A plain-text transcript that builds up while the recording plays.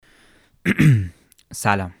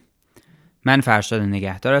سلام، من فرشاد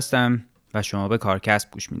نگهدار هستم و شما به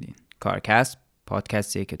کارکسب گوش میدین. کارکسب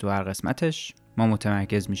پادکستیه که تو هر قسمتش ما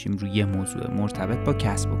متمرکز میشیم روی یه موضوع مرتبط با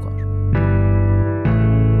کسب و کار.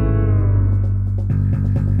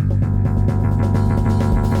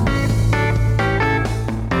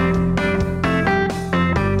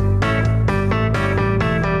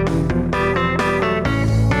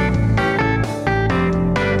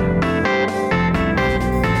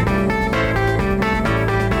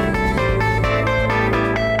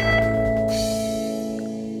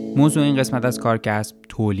 موضوع این قسمت از کارکسب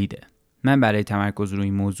تولیده. من برای تمرکز روی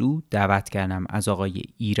این موضوع دعوت کردم از آقای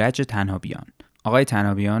ایرج تنابیان. آقای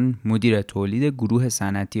تنابیان مدیر تولید گروه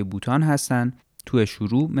صنعتی بوتان هستن. تو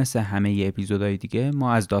شروع مثل همه اپیزودهای دیگه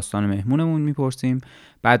ما از داستان مهمونمون میپرسیم،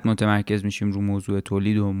 بعد متمرکز میشیم رو موضوع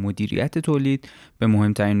تولید و مدیریت تولید، به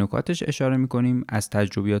مهمترین نکاتش اشاره میکنیم، از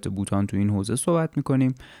تجربیات بوتان تو این حوزه صحبت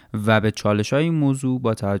میکنیم و به چالش‌های این موضوع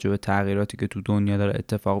با توجه به تغییراتی که تو دنیا داره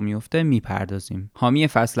اتفاق میفته میپردازیم. حامی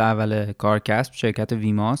فصل اول کارکسب شرکت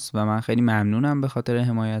ویماس و من خیلی ممنونم به خاطر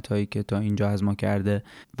حمایت‌هایی که تا اینجا از ما کرده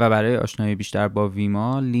و برای آشنایی بیشتر با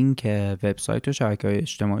ویما لینک وبسایت و شبکه‌های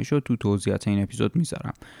اجتماعیشو تو توضیحات این اپیزود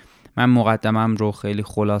میذارم. من مقدمم رو خیلی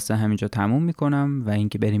خلاصه همینجا تموم میکنم و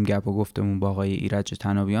اینکه بریم گپ و گفتمون با آقای ایرج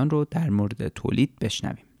تنابیان رو در مورد تولید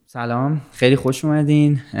بشنویم. سلام، خیلی خوش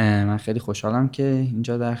اومدین. من خیلی خوشحالم که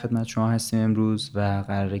اینجا در خدمت شما هستیم امروز و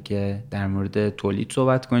قراره که در مورد تولید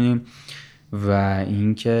صحبت کنیم و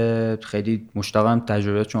اینکه خیلی مشتاقم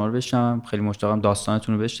تجربیات شما رو بشنوم، خیلی مشتاقم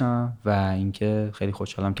داستانتون رو بشنوم و اینکه خیلی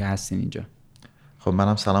خوشحالم که هستین اینجا. خب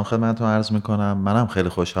منم سلام خدمتتون عرض میکنم. منم خیلی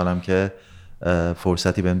خوشحالم که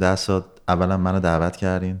فرصتی بهم دست داد. اولا منو دعوت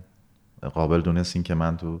کردین، قابل دونستین که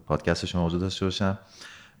من تو پادکست شما موضوع داشته باشم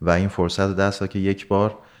و این فرصت رو دست داد که یک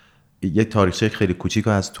بار یک تاریخچه خیلی کوچیک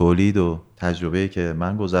از تولید و تجربه‌ای که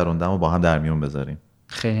من گذروندم و با هم در میون بذاریم.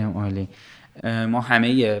 خیلی هم عالی. ما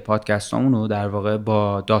همه پادکستامون رو در واقع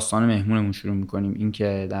با داستان مهمونمون شروع میکنیم، این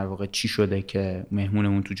که در واقع چی شده که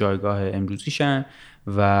مهمونمون تو جایگاه امروزیشن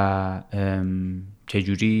و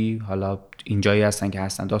چجوری حالا اینجایی هستن که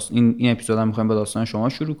هستن. این اپیزود هم میخوایم با داستان شما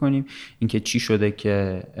شروع کنیم، اینکه چی شده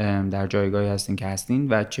که در جایگاهی هستین که هستین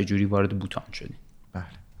و چجوری وارد بوتان شدین. بله،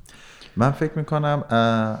 من فکر میکنم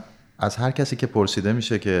از هر کسی که پرسیده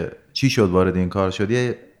میشه که چی شد وارد این کار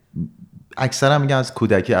شدی، اکثرا میگن از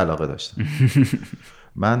کودکی علاقه داشتم.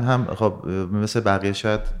 من هم خب مثل بقیه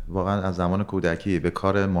شاید واقعا از زمان کودکی به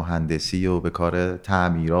کار مهندسی و به کار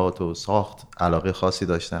تعمیرات و ساخت علاقه خاصی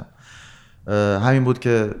داشتم. همین بود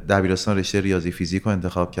که دبیرستان رشته ریاضی فیزیک رو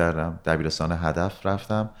انتخاب کردم، دبیرستان هدف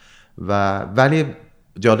رفتم ولی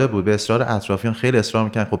جالب بود، به اصرار اطرافیان خیلی اصرار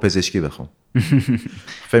میکنن خب پزشکی بخون.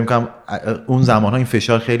 فکر میکنم اون زمان ها این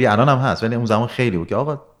فشار خیلی الان هم هست ولی اون زمان خیلی بود که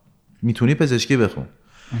آقا میتونی پزشکی بخون.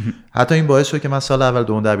 حتی این باعث شد که من سال اول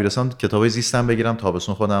دوم دبیرستان کتابای زیستم بگیرم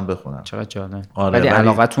تابستون خودم بخونم. چقدر جالب. ولی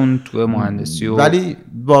علاقتون تو مهندسی و ولی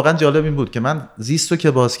واقعا جالب این بود که من زیستو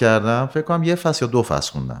که باز کردم فکر کنم یه فصل یا 2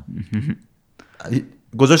 فصل خوندم.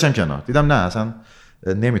 گذاشتم کنار، دیدم نه اصلا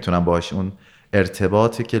نمیتونم باهاش اون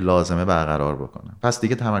ارتباطی که لازمه برقرار بکنم. پس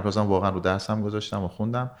دیگه تمرکزم واقعا رو درسم گذاشتم و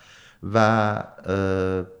خوندم و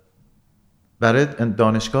برای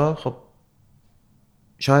دانشگاه خب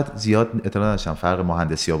شاید زیاد اطلاع نداشتم فرق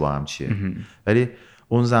مهندسی ها با هم چیه، ولی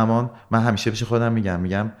اون زمان من همیشه پیش خودم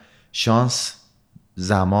میگم شانس،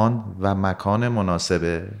 زمان و مکان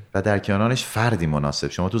مناسبه و در کنارش فردی مناسب.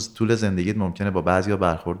 شما تو طول زندگیت ممکنه با بعضیا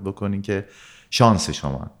برخورد بکنین که شانس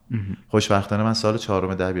شما. خوشبختانه من سال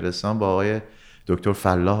 4 دبیرستان با آقای دکتر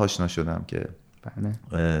فلاح آشنا شدم که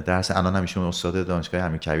درس الان هم ایشون استاد دانشگاه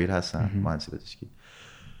امیرکبیر هستن، مهندسی پزشکی.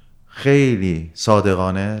 خیلی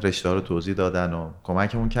صادقانه رشته رو توضیح دادن و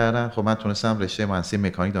کمکمون کردن. خب من تونستم رشته مهندسی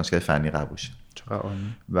مکانیک دانشگاه فنی قبول شم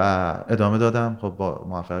و ادامه دادم. خب با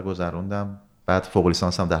موفقیت گذروندم. بعد فوق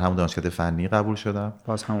لیسانسم در همون دانشگاه فنی قبول شدم،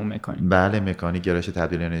 باز همون مکانیک. بله، مکانیک گرایش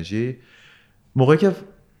تبدیل انرژی. موقعی که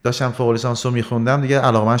داشتم فوق لیسانس رو میخوندم دیگه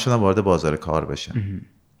علاقه‌مند شدم وارد بازار کار بشم.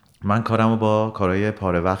 من کارمو با کارهای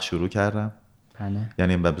پاره وقت شروع کردم. بله.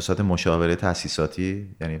 یعنی به صورت مشاوره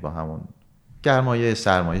تأسیساتی، یعنی با همون گرمایه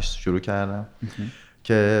سرمایه شروع کردم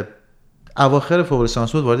که اواخر فوق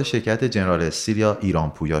لیسانس بود وارد شرکت جنرال استیل یا ایران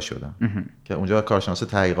پویا شدم که اونجا کارشناس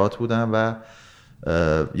تحقیقات بودم و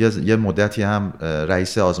یه مدتی هم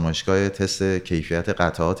رئیس آزمایشگاه تست کیفیت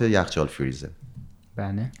قطعات یخچال فریزر.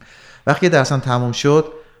 بله. وقتی درسم تموم شد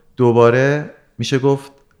دوباره میشه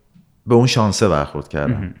گفت به اون شانسه برخورد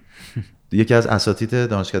کردم. یکی از اساتید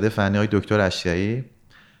دانشکده فنی های دکتر اشیایی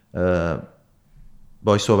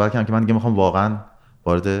باهاش صحبت کردم که من دیگه میخوام واقعا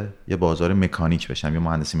وارد یه بازار مکانیک بشم، یه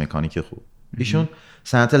مهندسی مکانیک خوب. ایشون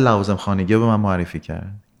صنعت لوازم خانگی رو به من معرفی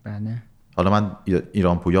کرد. بله. حالا من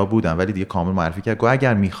ایران پویا بودم ولی دیگه کامل معرفی کرد گفت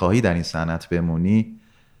اگر میخواهی در این صنعت بمونی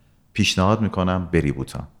پیشنهاد میکنم بری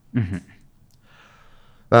بوتان.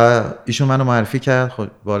 و ایشون منو معرفی کرد، خب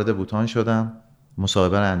وارد بوتان شدم،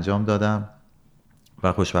 مصاحبه رو انجام دادم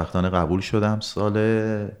و خوشبختانه قبول شدم سال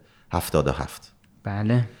 77.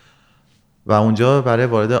 بله. و اونجا برای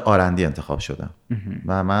وارد آرندی انتخاب شدم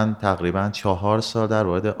و من تقریبا 4 سال در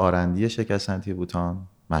وارد آرندی شرکت صنعتی بوتان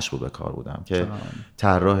مشغول به کار بودم که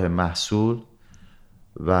طراح محصول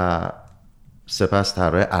و سپس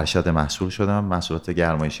طراح ارشد محصول شدم، محصولات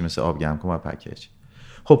گرمایشی مثل آب گرمکن و پکیج.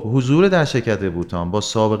 خب حضور در شرکت بوتان با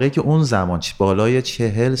سابقه که اون زمان بالای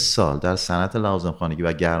 40 سال در صنعت لوازم خانگی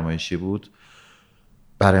و گرمایشی بود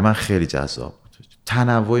برای من خیلی جذاب بود.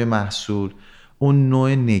 تنوع محصول، اون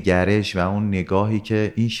نوع نگرش و اون نگاهی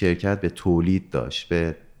که این شرکت به تولید داشت،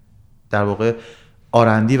 به در واقع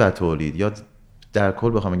آرندی و تولید یا در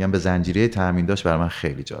کل بخوام بگم به زنجیره تامین داشت، برای من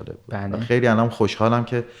خیلی جالب بود. خیلی الان خوشحالم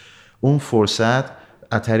که اون فرصت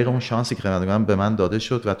از طریق اون شانسی که خدمتگارم به من داده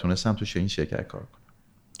شد و تونستم تو این شرکت کار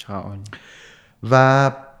کنم.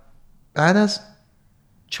 و بعد از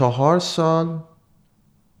 4 سال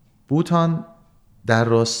بوتان در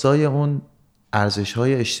راستای اون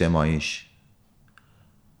ارزش‌های اجتماعیش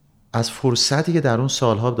از فرصتی که در اون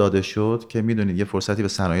سالها داده شد که میدونید یه فرصتی به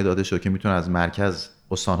صنایع داده شد که میتونن از مرکز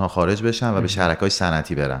استان‌ها خارج بشن و به شرکای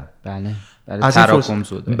صنعتی برن. بله. از تراکم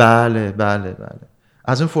زوده. بله.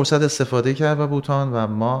 از اون فرصت استفاده کرد و بوتان و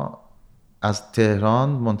ما از تهران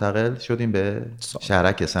منتقل شدیم به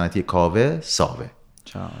شرکت صنعتی کاوه ساوه.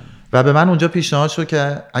 و به من اونجا پیشنهاد شد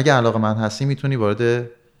که اگه علاقه‌مند هستی میتونی وارد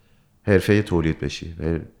حرفه تولید بشی.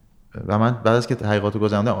 و من بعد از که تحقیقاتو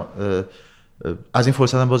گذروندم از این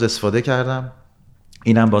فرصتم باز استفاده کردم.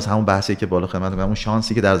 اینم باز همون بحثی که بالا خدمت میگم، اون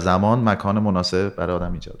شانسی که در زمان مکان مناسب برای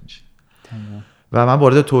آدم ایجاد میشه. و من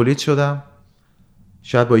وارد تولید شدم.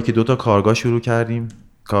 شاید با 1-2 تا کارگاه شروع کردیم.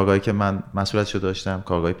 کارگاهی که من مسئولیتشو داشتم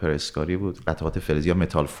کارگاه پرسکاری بود، قطعات فلزی یا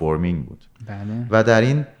متال فورمینگ بود. بله. و در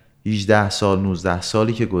این 18 سال 19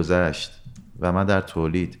 سالی که گذشت و من در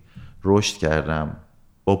تولید رشد کردم،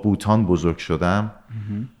 با بوتان بزرگ شدم،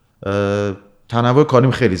 تنوع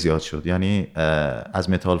کاریم خیلی زیاد شد. یعنی از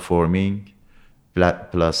متال فورمینگ،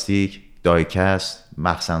 پلاستیک، دایکست،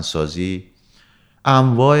 مخزن سازی،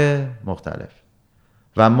 انواع مختلف.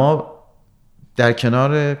 و ما در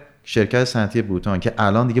کنار شرکت صنعتی بوتان که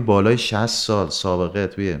الان دیگه بالای 60 سال سابقه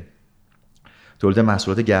توی تولید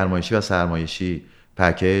محصولات گرمایشی و سرمایشی،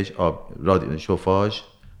 پکیج، شوفاژ،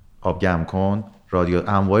 آب گرمکن،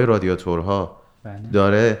 انواع رادیاتورها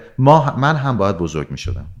داره، من هم باید بزرگ می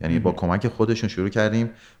شدم. یعنی با کمک خودشون شروع کردیم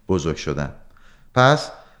بزرگ شدن.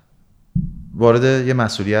 پس وارد یه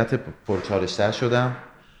مسئولیت پرچالش‌تر شدم.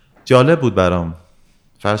 جالب بود برام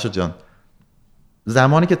فرشاد جان،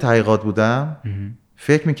 زمانی که تحقیقات بودم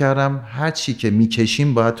فکر میکردم هر چی که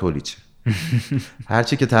میکشیم باید تولید شه. هر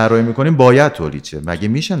چی که طراحی میکنیم باید تولید شه، مگه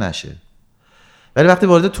میشه نشه؟ ولی وقتی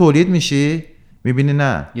وارد تولید میشی میبینی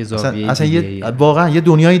نه، اصلا واقعا یه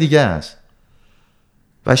دنیای دیگه است.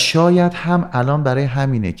 و شاید هم الان برای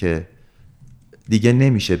همینه که دیگه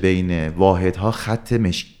نمیشه بین واحدها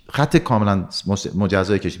خط کاملا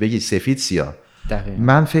مجزای کشید، بگی سفید سیاه.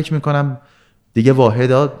 من فکر میکنم دیگه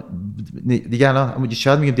واحدها دیگه الان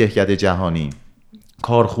شاید میگیم دهکده جهانی،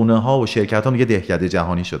 کارخونه ها و شرکت ها دیگه دهکده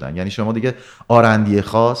جهانی شدن. یعنی شما دیگه آرندی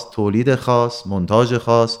خاص، تولید خاص، مونتاژ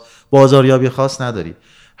خاص، بازاریابی خاص نداری.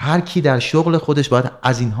 هر کی در شغل خودش باید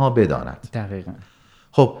از اینها بداند. دقیقاً.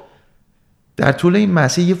 خب در طول این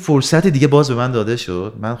مسیر یه فرصت دیگه باز به من داده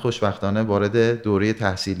شد. من خوشبختانه وارد دوره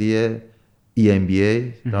تحصیلی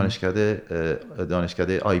EMBA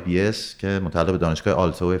دانشکده IBS که متعلق به دانشگاه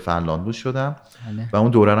آلتو فنلاند بود شدم. و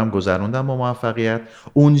اون دوره هم گذروندم با موفقیت.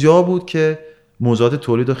 اونجا بود که موضوعات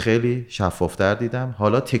تولید رو خیلی شفافتر دیدم.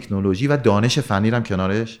 حالا تکنولوژی و دانش فنی رو هم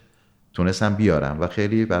کنارش تونستم بیارم و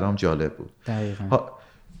خیلی برام جالب بود. دقیقاً.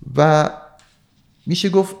 و میشه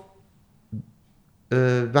گفت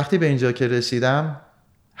وقتی به اینجا که رسیدم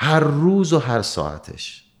هر روز و هر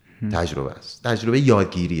ساعتش تجربه است، تجربه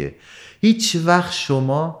یادگیریه. هیچ وقت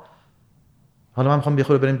شما، حالا من میخوام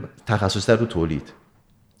بخوره بریم تخصص‌تر رو تولید،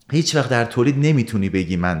 هیچ وقت در تولید نمیتونی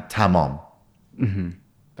بگی من تمام.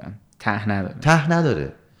 ته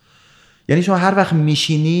نداره. یعنی شما هر وقت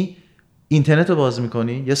میشینی اینترنت رو باز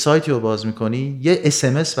میکنی، یه سایتی رو باز میکنی، یه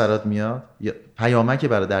SMS برات میاد، یه پیامکی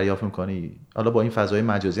برات دریافت میکنی، حالا با این فضای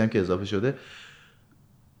مجازی هم که اضافه شده،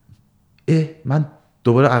 من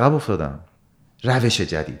دوباره عقب افتادم. روش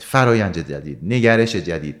جدید، فرایند جدید، نگرش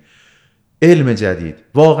جدید، علم جدید.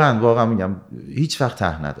 واقعا میگم هیچ وقت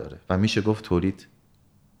ته نداره و میشه گفت تولید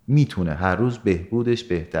میتونه هر روز بهبودش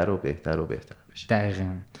بهتر و بهتر و بهتر بشه.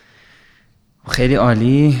 دقیقاً. خیلی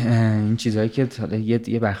عالی. این چیزهایی که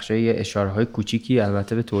یه بخشای اشاره‌های کوچیکی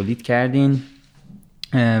البته به تولید کردین،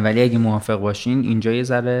 ولی اگه موافق باشین اینجا یه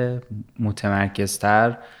ذره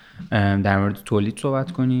متمرکزتر در مورد تولید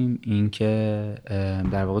صحبت کنیم. این که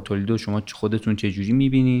در واقع تولید رو شما خودتون چجوری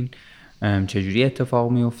میبینین، چجوری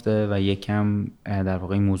اتفاق میفته و یکم در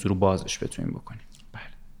واقع این موضوع رو بازش بتونیم بکنیم.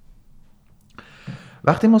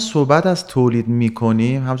 وقتی ما صحبت از تولید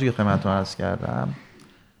میکنیم، همونجوری که خدمتتون عرض کردم،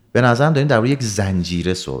 به نظرم داریم در مورد یک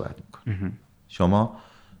زنجیره صحبت میکنیم. شما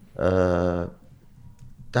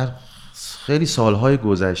در خیلی سالهای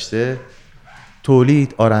گذشته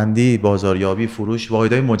تولید، آرندی، بازاریابی، فروش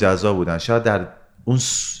واحدهای مجزا بودن. شاید در اون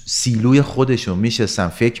سیلوی خودشون میشستن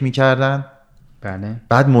فکر میکردن، بله،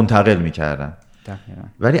 بعد منتقل میکردن. دقیقاً.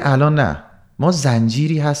 ولی الان نه، ما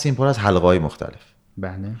زنجیری هستیم پر از حلقه‌های مختلف.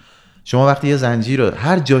 بله. شما وقتی یه زنجیر رو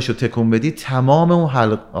هر جاشو تکون بدی، تمام اون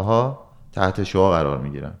حلقه ها تحت شعاع قرار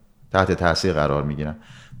میگیرن، تحت تاثیر قرار میگیرن.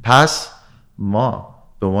 پس ما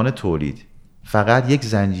به عنوان تولید فقط یک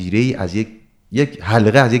زنجیره از یک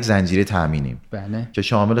حلقه از یک زنجیره تامینیم، بله، که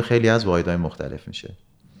شامل خیلی از واحدهای مختلف میشه.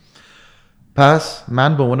 پس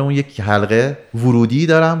من به عنوان اون یک حلقه ورودی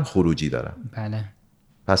دارم، خروجی دارم. بله.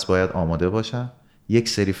 پس باید آماده باشم، یک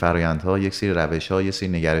سری فرآیندها، یک سری روش‌ها، یک سری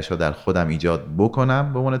نگرش‌ها در خودم ایجاد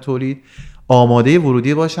بکنم به عنوان تولید، آماده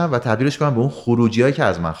ورودی باشم و تبدیلش کنم به اون خروجی‌هایی که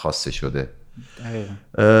از من خواسته شده.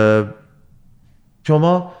 دقیقاً.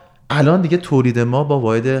 شما الان دیگه تولید ما با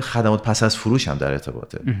واحد خدمات پس از فروش هم در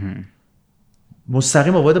ارتباطه.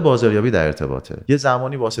 مستقیم با واحد بازاریابی در ارتباطه. یه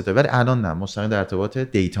زمانی واسطه، ولی الان نه، مستقیم در ارتباطه.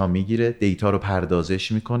 دیتا میگیره، دیتا رو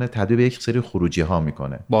پردازش میکنه، تبدیل به یک سری خروجی ها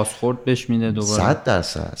میکنه، بازخورد بهش میده دوباره.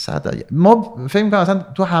 100%. ما فکر میکنم اصلا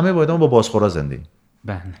تو همه واحدها با بازخورا زندگی.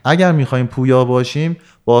 بله. اگر میخوایم پویا باشیم،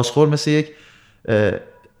 بازخور مثل یک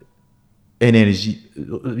انرژی،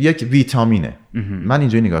 یک ویتامینه. من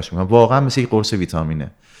اینجوری نگاهش میکنم، واقعا مثل یک قرص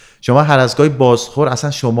ویتامینه. شما هر از گاهی بازخور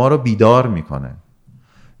اصلا شما رو بیدار میکنه.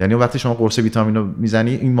 یعنی وقتی شما قرص ویتامین رو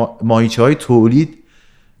میزنی، این ماهیچه‌های تولید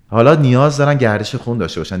حالا نیاز دارن گردش خون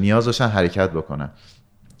داشته باشن، نیاز داشتن حرکت بکنن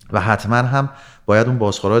و حتما هم باید اون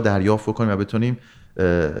بازخورا رو دریافت بکنیم و بتونیم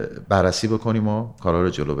بررسی بکنیم و کارا رو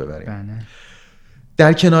جلو ببریم. بله.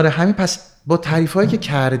 در کنار همین، پس با تعریفایی که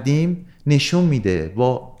کردیم نشون میده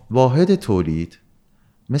واحد تولید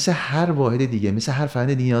مثل هر واحد دیگه، مثل هر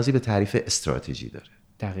فرآیند نیازی به تعریف استراتژی داره.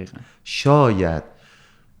 دقیقاً. شاید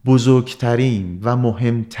بزرگترین و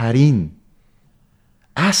مهمترین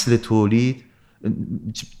اصل تولید،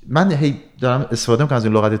 من هی دارم استفاده میکنم از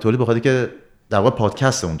این لغت تولید بخاطر که در واقع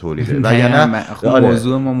پادکست اون تولیده و یعنی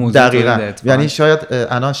موضوع ما موضوع دقیقاً. یعنی شاید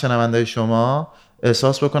الان شنونده‌های شما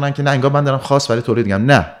احساس بکنن که نه، انگار من دارم خاص برای تولید میگم.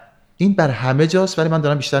 نه، این بر همه جاست، ولی من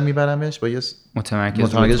دارم بیشتر میبرمش با یه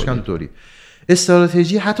متمرکز کنم تو تولید.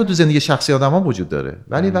 استراتژی حتی تو زندگی شخصی آدم‌ها وجود داره،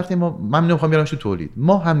 ولی وقتی من نمیخوام بیارمش تو تولید،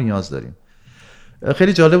 ما هم نیاز داریم.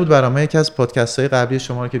 خیلی جالب بود برام، یکی از پادکست‌های قبلی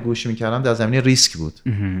شما رو که گوش می‌کردم در زمینه ریسک بود.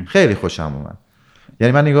 خیلی خوشم اومد.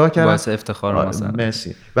 یعنی من نگاه کردم، باعث افتخار مثلا.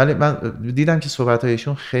 مرسی. ولی من دیدم که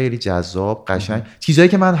صحبت‌هایشون خیلی جذاب، قشنگ، چیزایی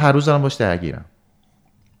که من هر روز دارم باش درگیرم.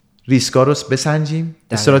 ریسکا رو بسنجیم.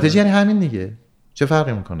 استراتژی یعنی همین دیگه. چه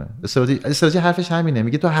فرقی میکنه؟ استراتژی حرفش همینه.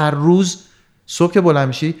 میگه تو هر روز صبح که بلند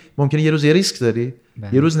میشی ممکنه یه روز یه ریسک داری،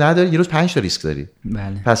 یه روز نداری، یه روز 5 تا ریسک داری.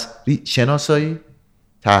 پس شناسایی،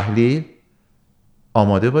 تحلیل،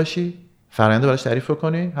 آماده باشی، فرآیند براش تعریف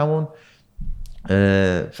کنی، همون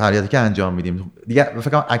فعالیتی که انجام میدیم دیگه. فکر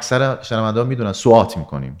کنم اکثر شنونده‌ها میدونن سوات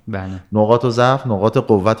میکنیم. بله. نقاط ضعف، نقاط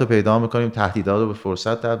قوت رو پیدا میکنیم، تهدیدات رو به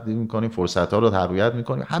فرصت تبدیل میکنیم، فرصت‌ها رو تقویت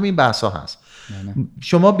میکنیم. همین بحث‌ها هست. بله.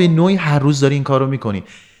 شما به نوعی هر روز داری این کارو میکنی.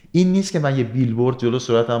 این نیست که من یه بیلبورد جلو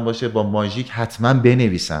صورتم باشه با ماژیک حتما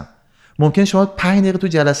بنویسم. ممکن شما 5 دقیقه تو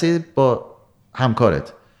جلسه با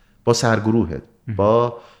همکارت، با سرگروهت،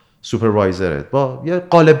 با سوپروایزرت، با یه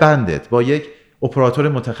قالب بندت، با یک اپراتور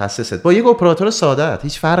متخصصت، با یک اپراتور ساده‌ات،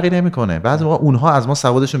 هیچ فرقی نمیکنه. بعضی موقع اونها از ما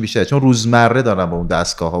سوادشون بیشتره چون روزمره دارن با اون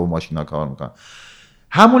دستگاه‌ها و ماشینا کار میکنن.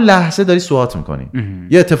 همون لحظه داری سوات میکنی،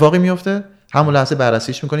 یه اتفاقی میفته، همون لحظه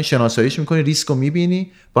بررسیش میکنی، شناساییش میکنی، ریسک رو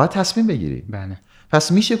میبینی، باید تصمیم بگیری. بله.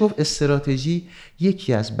 پس میشه گفت استراتژی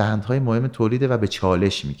یکی از بندهای مهم تولیده و به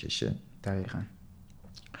چالش میکشه. دقیقاً.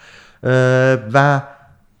 و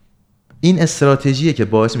این استراتژیه که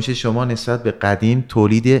باعث میشه شما نسبت به قدیم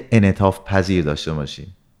تولید انعطاف پذیر داشته باشی.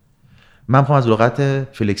 من میخوام از لغت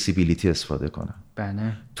فلکسیبیلیتی استفاده کنم. بله.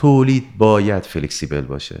 تولید باید فلکسیبل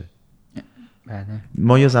باشه. بله.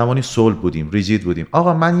 ما یه زمانی صلب بودیم، ریجید بودیم.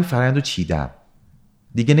 آقا من این فرآیند رو چیدم،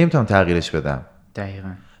 دیگه نمیتونم تغییرش بدم.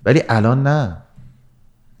 دقیقاً. ولی الان نه.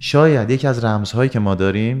 شاید یکی از رمزهایی که ما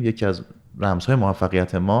داریم، یکی از رمزهای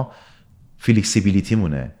موفقیت ما فلکسیبیلیتی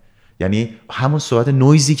مونه. یعنی همون سرعت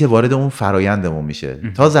نویزی که وارد اون فرایندمون میشه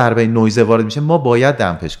تا ضربه نویز وارد میشه ما باید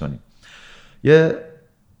دمپش کنیم. یه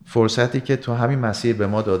فرصتی که تو همین مسیر به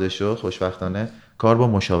ما داده شد خوشبختانه کار با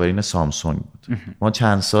مشاورین سامسونگ بود. ما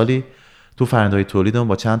چند سالی تو فرآیندهای تولیدمون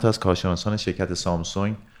با چند تا از کارشناسان شرکت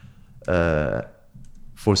سامسونگ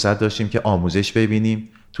فرصت داشتیم که آموزش ببینیم،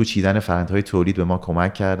 تو چیدن فرآیندهای تولید به ما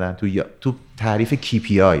کمک کردن، تو تعریف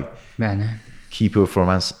KPI بله کی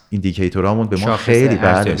پرفورمنس ایندیکیتورامون به ما خیلی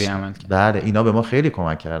بله اینا به ما خیلی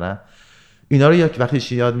کمک کردن. اینا رو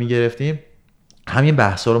وقتی یاد میگرفتیم همین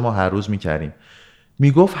بحثا رو ما هر روز میکردیم.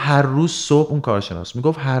 میگفت هر روز صبح اون کارشناس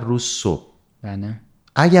میگفت هر روز صبح بله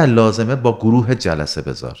اگر لازمه با گروه جلسه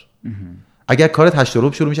بذار. اگر کارت 8 تا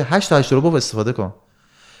ربع شروع میشه 8 تا 8 ربع استفاده کن.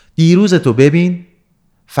 دیروز تو ببین،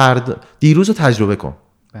 دیروز رو تجربه کن.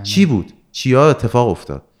 بله. چی بود؟ چیا اتفاق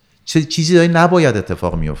افتاد؟ چه چیزی داری نباید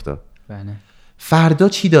اتفاق میافتاد؟ بله. فردا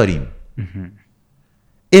چی داریم؟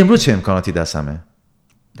 امروز چه امکاناتی دستمه؟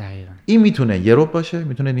 دقیقاً. این میتونه یه ربع باشه،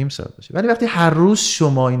 میتونه نیم ساعت باشه. ولی وقتی هر روز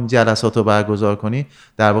شما این جلسات رو برگزار کنی،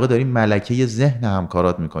 در واقع داری ملکه ذهن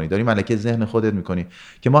همکارات میکنی، داری ملکه ذهن خودت میکنی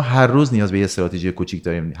که ما هر روز نیاز به یه استراتژی کوچیک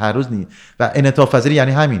داریم. هر روز و انعطاف پذیری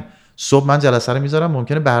یعنی همین. صبح من جلسه رو میذارم،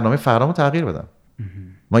 ممکنه برنامه فرامو تغییر بدم.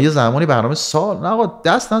 ما یه زمانی برنامه سال نه آقا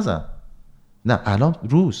دست نزن. نه الان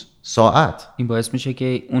روز، ساعت. این باعث میشه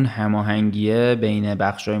که اون هماهنگی بین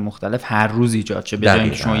بخش‌های مختلف هر روز ایجاد شه، به جای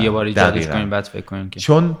اینکه شما یه بار ایجادش کنین بعد فکر کنین که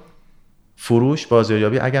چون فروش،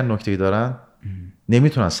 بازاریابی اگر نکته‌ای دارن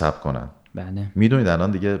نمیتونن صبر کنن. بله. میدونید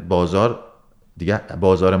الان دیگه بازار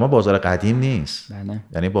ما بازار قدیم نیست. بله.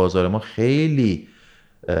 یعنی بازار ما خیلی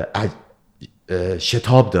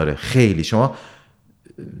شتاب داره. خیلی شما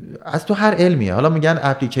از تو هر علمیه، حالا میگن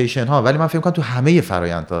اپلیکیشن ها، ولی من فکر می‌کنم تو همه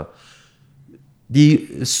فرآیندها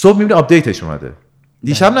صبح میبینی آپدیتش اومده،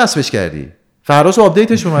 دیشب نصبش کردی، فردا صبح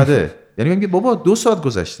آپدیتش اومده. یعنی میگم بابا 2 ساعت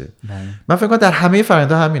گذشته. من فکر کنم در همه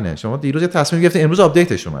فرآیندها همینه. شما دیروز یه تصمیم گرفتی، امروز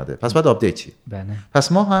آپدیتش اومده، پس بعد آپدیت چی؟ بله.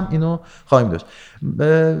 پس ما هم اینو خواهیم داشت.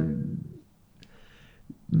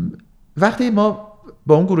 وقتی ما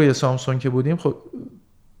با اون گروه سامسونگ که بودیم، خب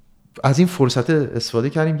از این فرصت استفاده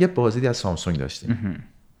کردیم، یه بازدیدی از سامسونگ داشتیم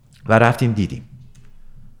و رفتیم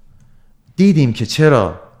دیدیم که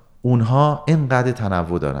چرا اونها اینقدر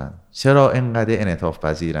تنوع دارن، چرا اینقدر انعطاف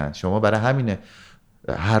پذیرن. شما برای همینه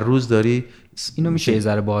هر روز داری اینو میشه یه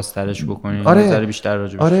ذره بازترش بکنید، آره. یه ذره بیشتر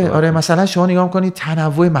راجع بهش آره مثلا شما نگاه کنید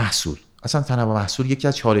تنوع محصول، اصلا تنوع محصول یکی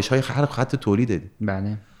از چالش‌های هر خط تولیده.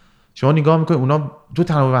 بله. شما نگاه میکنید اونا تو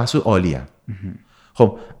تنوع محصول عالی هستن.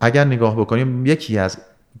 خب اگر نگاه بکنیم یکی از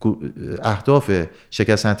اهداف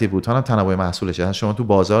شرکت صنعتی بوتان هم تنوع محصولشه. شما تو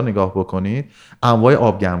بازار نگاه بکنید، انواع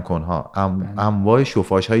آبگرم کنها، انواع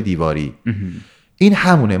شوفاژهای دیواری، این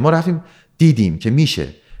همونه. ما رفتیم دیدیم که میشه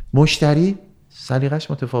مشتری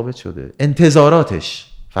سلیقش متفاوت شده،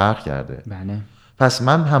 انتظاراتش فرق کرده. بله. پس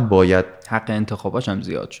من هم باید حق انتخاباش هم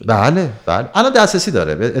زیاد شده. بله الان دسترسی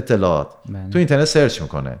داره به اطلاعات. بله. تو اینترنت سرچ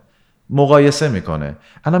میکنه، مقایسه میکنه،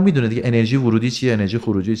 الان میدونه دیگه انرژی ورودی چیه، انرژی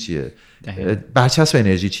خروجی چیه، برچسب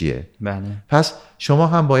انرژی چیه. بله. پس شما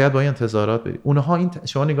هم باید با این انتظارات برید. اونها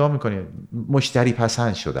شما نگاه میکنید مشتری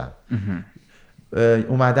پسند شدن،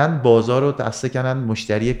 اومدن بازار رو دسته کردن،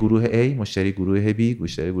 مشتری گروه A، مشتری گروه B،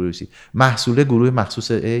 مشتری گروه C، محصول گروه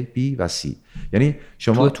مخصوص A، B و C. یعنی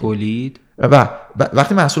شما تو تولید و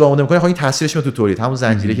وقتی محصول آماده می‌کنی، خب این تاثیرش میاد تو تولید، همون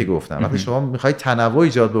زنجیره که گفتم. وقتی شما می‌خوای تنوع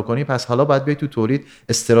ایجاد بکنی، پس حالا باید بیای تو تولید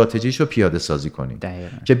استراتژیشو پیاده سازی کنی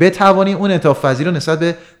که بتوانی اون انعطاف پذیری رو نسبت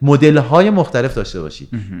به مدل‌های مختلف داشته باشی.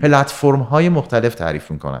 پلتفرم‌های مختلف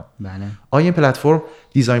تعریف می‌کنن. بله. آیا این پلتفرم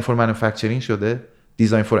دیزاین فور مانیفکتچرینگ شده،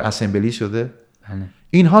 دیزاین فور اسمبلی شده؟ بله.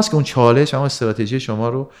 این هاست که اون چالش اما استراتژی شما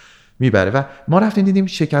رو میبره. و ما رفتیم دیدیم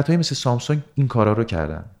شرکت‌های مثل سامسونگ این کارا رو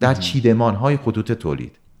کردن در چیدمان‌های خطوط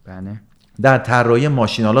تولید. بله. در طراحی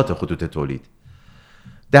ماشینالات خطوط تولید،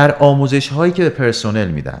 در آموزش هایی که به پرسنل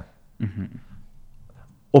میدن،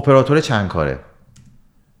 اپراتور چند کاره،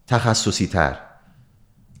 تخصصی تر.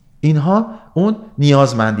 اینها اون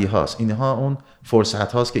نیازمندی هاست، اینها اون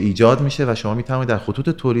فرصت هاست که ایجاد میشه و شما میتونید در خطوط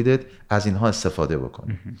تولیدت از اینها استفاده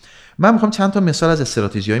بکنید. من میخوام چند تا مثال از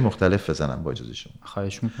استراتژی های مختلف بزنم با اجازه شما.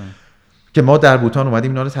 خواهش میکنم. که ما در بوتان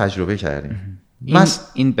اومدیم اینا رو تجربه کردیم.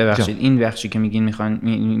 این ببخشید این بخشی که میگین میخوان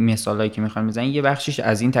مثالایی که میخوان بزنن، یه بخشیش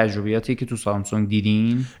از این تجربیاتی که تو سامسونگ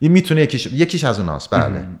دیدین. این میتونه یکیش از اوناست.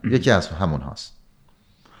 بله. یکی از همون هاست.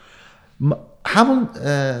 همون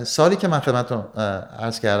سالی که من خدمتتون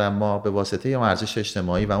عرض کردم، ما به واسطه یه ارزش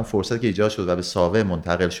اجتماعی و اون فرصت که ایجاد شد و به ساوه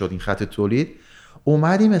منتقل شد این خط تولید،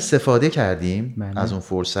 اومدیم استفاده کردیم از اون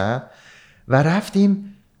فرصت و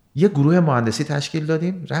رفتیم یه گروه مهندسی تشکیل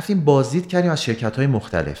دادیم، رفتیم بازدید کردیم از شرکت‌های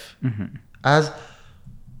مختلف، از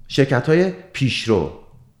شرکت‌های پیشرو،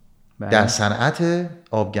 در صنعت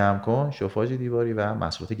آب گرم کن، شوفاژ دیواری و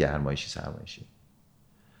محصولات گرمایشی سرمایشی.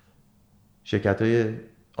 شرکت‌های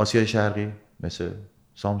آسیای شرقی مثل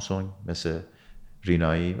سامسونگ، مثل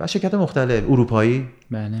رینایی و شرکت مختلف اروپایی،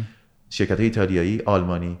 شرکت‌های ایتالیایی،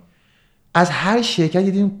 آلمانی، از هر شرکت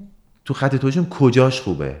دیدیم تو خط توجهشون کجاش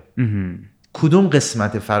خوبه، کدوم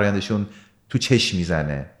قسمت فرآیندشون تو چشم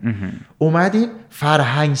میزنه. اومدیم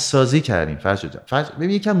فرهنگ سازی کردیم. ببین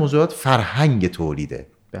یکم موضوعات فرهنگ تولیده.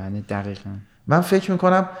 بله دقیقاً. من فکر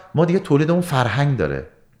میکنم ما دیگه تولیدمون فرهنگ داره.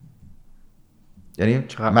 یعنی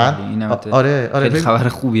من آره خیلی خبر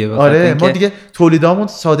خوبیه. آره ما دیگه تولیدامون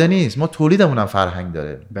ساده نیست، ما تولیدمون هم فرهنگ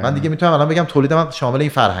داره. من دیگه میتونم الان بگم تولیدم شامل این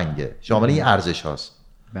فرهنگه، شامل این ارزش هاست.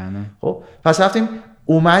 خب پس رفتیم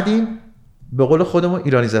اومدیم به قول خودمون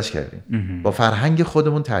ایرانیزش کردیم، با فرهنگ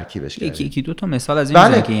خودمون ترکیبش کردیم. یکی دو تا مثال از این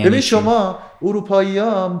میزنه که یعنی ببین شما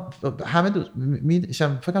اروپایی‌ها همه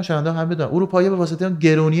فکر کنم شنونده هم بدونن، اروپایی‌ها به واسطه اون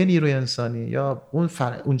گرونی نیروی انسانی یا اون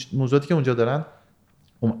موضوعاتی که اونجا دارن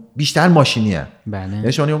بیشتر ماشینی هست.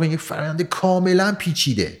 یعنی شما میگید یک فرآیند کاملا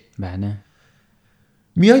پیچیده.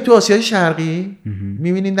 میای تو آسیای شرقی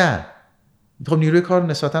می‌بینی نه، خب نیروی کار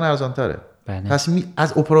نسبتاً ارزان‌تره. پس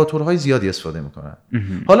از اپراتورهای زیادی استفاده میکنن.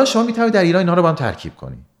 حالا شما میتونید در ایران اینا رو با هم ترکیب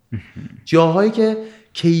کنید. جاهایی که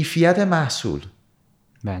کیفیت محصول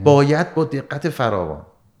باید با دقت فراوان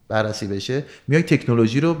بررسی بشه، میای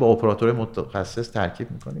تکنولوژی رو با اپراتور متخصص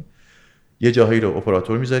ترکیب میکنی. یه جاهایی رو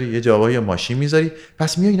اپراتور میذاری، یه جاهایی ماشین میذاری،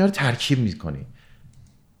 پس میای اینا رو ترکیب میکنی.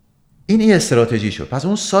 این استراتژی شد. پس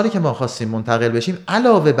اون سالی که ما خواستیم منتقل بشیم،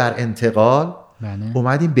 علاوه بر انتقال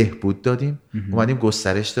اومدیم بهبود دادیم، اومدیم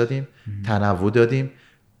گسترش دادیم، تنوع دادیم،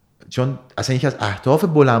 چون اصلا یکی از اهداف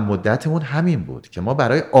بلند مدتمون همین بود که ما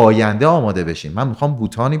برای آینده آماده بشیم. من میخوام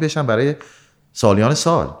بوتانی بشم برای سالیان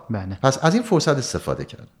سال. پس از این فرصت استفاده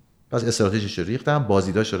کردم. پس استراتژیشو ریختم،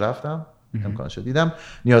 بازدیداشو رفتم، امکانشو دیدم،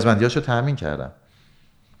 نیازمندیاشو تامین کردم.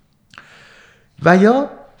 و یا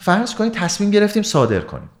فرض کنید تصمیم گرفتیم صادر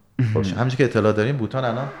کنیم. خب همونجوری که اطلاع داریم بوتان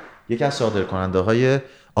الان یکی از صادرکننده‌های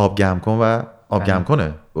آب گرم کن و آب گرم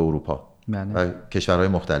کنه به اروپا و کشورهای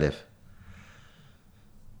مختلف.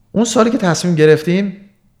 اون سالی که تصمیم گرفتیم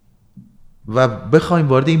و بخوایم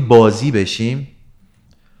وارد این بازی بشیم،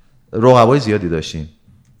 رقبای زیادی داشتیم.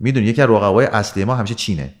 میدونی یکی از رقبای اصلی ما همیشه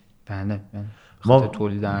چینه. ما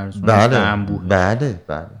تولید ارزون.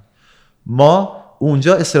 بله. ما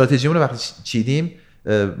اونجا استراتژیمون رو وقتی چیدیم،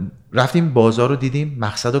 رفتیم بازار رو دیدیم،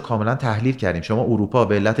 مقصد رو کاملا تحلیل کردیم. شما اروپا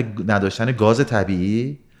به علت نداشتن گاز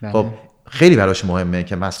طبیعی خب خیلی براش مهمه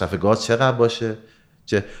که مصرف گاز چقدر باشه،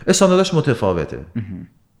 چه استاندارداش متفاوته.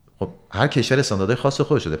 خب هر کشور استانداردهای خاص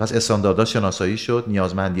خودش شده، پس استانداردها شناسایی شد،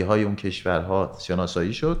 نیازمندی‌های اون کشورها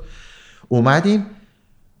شناسایی شد. اومدیم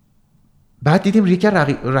بعد دیدیم یکی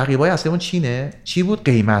رقیبای اصلیمون چینه. چی بود؟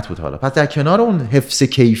 قیمت بود. حالا پس در کنار اون حفظ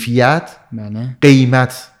کیفیت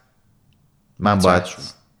قیمت من باید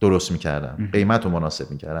درست می‌کردم، قیمت رو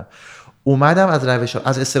مناسب می‌کردم. اومدم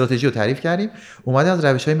از استراتژی رو تعریف کردیم، اومدم از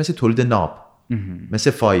روش‌های مثل تولید ناب،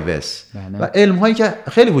 مثل 5S و علم‌هایی که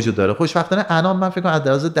خیلی وجود داره. خوشبختانه الان من فکر کنم از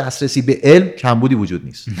لحاظ دسترسی به علم کمبودی وجود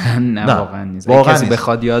نیست. نه واقعا نیست. واقعا کسی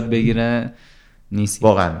بخواد یاد بگیره نیست.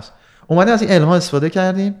 واقعا نیست. اومدیم از این علم‌ها استفاده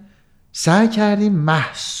کردیم، سعی کردیم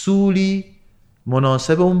محصولی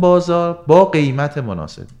مناسب اون بازار با قیمت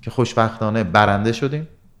مناسب که خوشبختانه برنده شدیم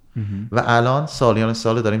و الان سالیان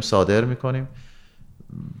سال داریم صادر میکنیم.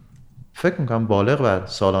 فکر میکنم بالغ بر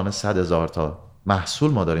سالانه 100,000 تا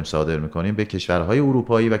محصول ما داریم صادر میکنیم به کشورهای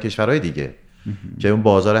اروپایی و کشورهای دیگه که اون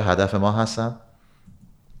بازار هدف ما هستن.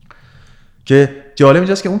 که جالب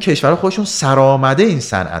اینجاست که اون کشورها خودشون سرآمده این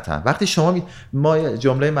صنعتن. وقتی شما ما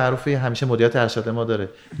جمله معروفی همیشه مدیریت ارشد ما داره،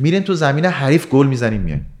 میرین تو زمین حریف گل میزنیم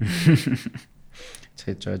میایم.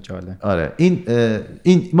 چه جالب. آره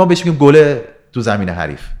این ما بهش میگیم گل تو زمین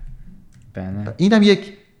حریف. بله. اینم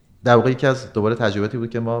یک در واقع یکی از دوباره تجرباتی بود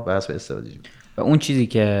که ما بر اساس استراتژی بود. و اون چیزی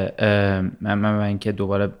که من که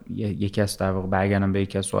دوباره یکی از در واقع برگردم به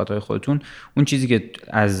یکی از صحبت‌های خودتون، اون چیزی که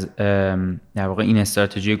از در واقع این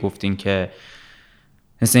استراتژی گفتین که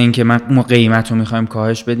مثل این که ما قیمت رو می‌خوایم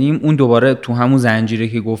کاهش بدیم، اون دوباره تو همون زنجیره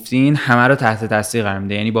که گفتین همه رو تحت تاثیر قرار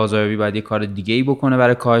میده. یعنی بازاریابی باید یه کار دیگه‌ای بکنه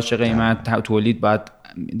برای کاهش قیمت، تولید باید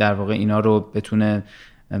در واقع اینا رو بتونه،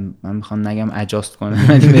 من میخوام نگم اجاست کنه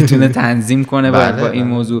ولی بتونه تنظیم کنه با این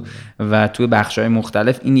موضوع و تو بخش‌های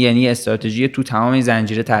مختلف. این یعنی استراتژی تو تمام این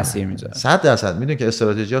زنجیره تاثیر میذاره. 100% میدونید که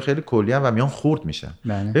استراتژی‌ها خیلی کلی ان و میان خرد میشن.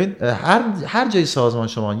 ببین هر جای سازمان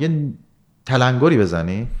شما یه تلنگری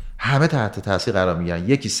بزنی همه تحت تاثیر قرار میگیرن.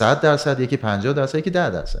 یکی 100%، یکی 50%، یکی 10%.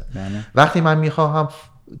 وقتی من میخوام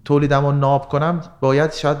تولیدمو ناب کنم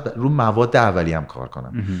باید شاید رو مواد اولیه‌ام کار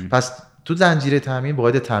کنم. پس تو زنجیره تامین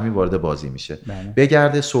واحد تامین وارد بازی میشه. بله.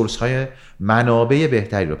 بگرده سورس های منابع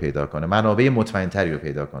بهتری رو پیدا کنه، منابع مطمئن‌تری رو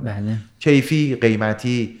پیدا کنه. بله. کیفی،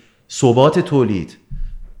 قیمتی، ثبات تولید.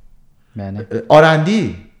 بله.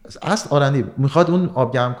 آرندی اصل آرندی میخواد اون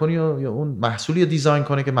آب گرم کنی یا اون محصولی رو دیزاین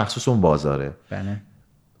کنه که مخصوص اون بازاره. بله.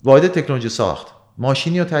 واحد تکنولوژی ساخت،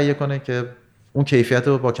 ماشینی رو تهیه کنه که اون کیفیت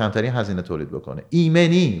رو با کمترین هزینه تولید بکنه.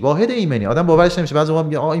 ایمنی، واحد ایمنی، آدم باورش نمیشه بعضی وقتا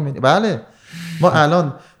میگه ایمنی. بله ما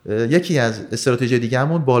الان یکی از استراتژی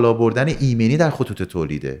دیگه‌مون بالا بردن ایمنی در خطوط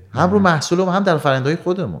تولیده، هم رو محصول و هم در فرآیندهای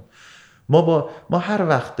خودمون. ما هر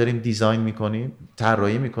وقت داریم دیزاین میکنیم،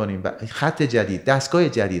 طراحی میکنیم، خط جدید، دستگاه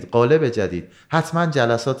جدید، قالب جدید، حتما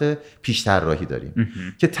جلسات پیش طراحی داریم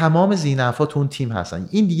که تمام ذی‌نفعا تو اون تیم هستن.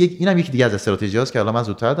 اینم یکی دیگه از استراتژی‌هاست که حالا من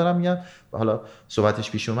زودتر دارم میگم، حالا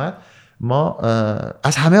صحبتش پیش اومد. ما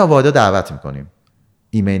از همه واحدها دعوت میکنیم،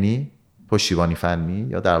 ایمنی، پشتیبانی فنی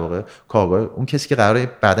یا در واقع کارگاه، اون کسی که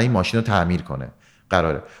قراره بعدا این ماشین رو تعمیر کنه،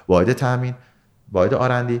 قراره واحد تامین، واحد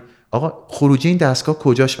آرندی. آقا خروجی این دستگاه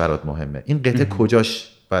کجاش برات مهمه؟ این قطعه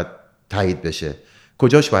کجاش باید تایید بشه؟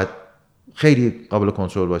 کجاش باید خیلی قابل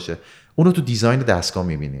کنترل باشه؟ اون رو تو دیزاین دستگاه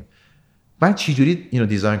میبینیم. من چجوری اینو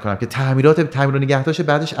دیزاین کنم که تعمیر و نگهداشت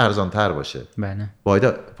بعدش ارزان‌تر باشه؟ بله.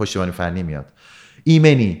 واحد پشتیبانی فنی میاد.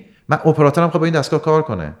 ایمنی، من اپراتورم خب با این دستگاه کار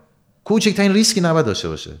کنه، کوچکترین ریسکی نباید داشته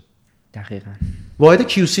باشه. دقیقاً. واحد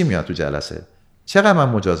QC میاد تو جلسه، چقدر من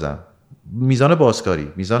مجازم، میزان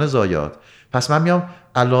بازکاری، میزان ضایعات. پس من میام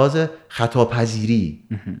علاوه خطاپذیری.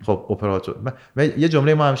 خب اپراتور یه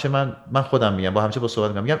جمله ما همیشه من خودم میگم، با همیشه با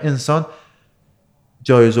صحبت میگم همیشه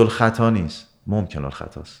جایز الخطا نیست، ممکن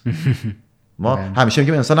الخطاست. ما همیشه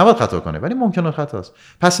میگیم انسان نباید خطا کنه ولی ممکن الخطاست.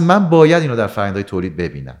 پس من باید اینو در فرآیندهای تولید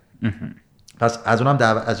ببینم. پس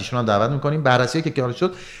از ایشون هم دعوت میکنیم. بررسی که کار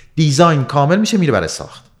شد، دیزاین کامل میشه میره برای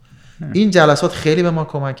ساخت. این جلسات خیلی به ما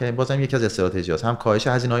کمک کرد. بازم یکی از استراتژی‌هاست، هم کاهش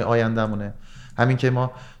هزینه‌های آیندهمونه، همین که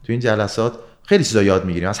ما تو این جلسات خیلی چیزا یاد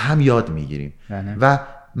میگیریم، از هم یاد میگیریم و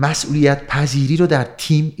مسئولیت پذیری رو در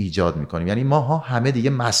تیم ایجاد میکنیم. یعنی ما همه دیگه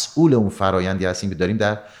مسئول اون فرآیندی هستیم که داریم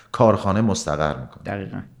در کارخانه مستقر میکنیم.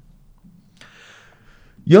 دقیقاً.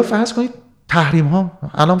 یا فرض کنید تحریم ها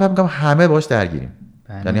الان فکر می‌کنم همه باش درگیریم.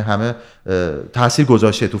 یعنی همه تاثیر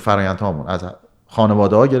گذاشته تو فرآیندهامون، از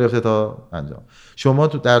خانواده ها گرفته تا انجام. شما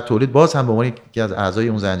تو در تولید باز هم به عنوان یکی از اعضای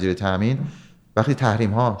اون زنجیره تامین، وقتی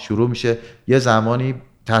تحریم ها شروع میشه یه زمانی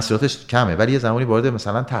تاثیراتش کمه ولی یه زمانی وارد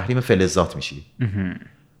مثلا تحریم فلزات میشی.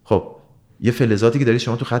 خب یه فلزاتی که داری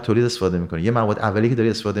شما تو خط تولید استفاده میکنی، یه مواد اولیه که داری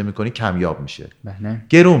استفاده میکنی کمیاب میشه،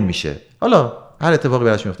 گرون میشه، حالا هر اتفاقی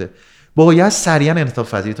براش میفته، باید سریعا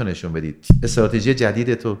انعطاف پذیریتو نشون بدید، استراتژی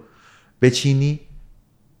جدیدتو بچینی،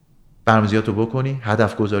 برنامه‌ریزیاتو بکنی،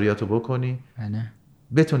 هدف گذاریاتو بکنی،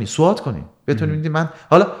 بتونی سوات کنی، بتونی میدونی من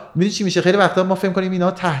حالا میدونی چی میشه، خیلی وقتا ما فکر کنیم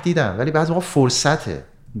اینا تهدیدن ولی بعضی موقع فرصته.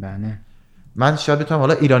 من شاید بتونم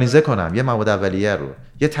حالا ایرانیزه کنم یه مواد اولیه رو،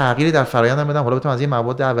 یه تغییری در فرآیندم بدم، حالا بتونم از یه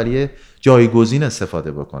مواد اولیه جایگزین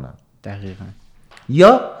استفاده بکنم. دقیقاً.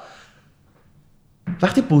 یا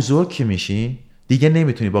وقتی بزرگ که میشی دیگه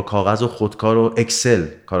نمیتونی با کاغذ و خودکار و اکسل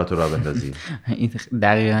کاراتو راه بندازی.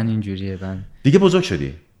 دقیقاً اینجوریه. دیگه بزرگ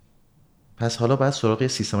شدی. پس حالا باید سراغ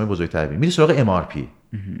سیستم‌های بزرگتر بریم. میری سراغ MRP.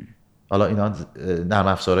 حالا اینا نرم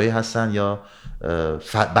افزارهایی هستن یا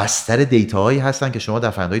بستر دیتاهایی هستن که شما در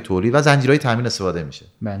فرآیندهای تولید و زنجیرهای تامین استفاده میشه.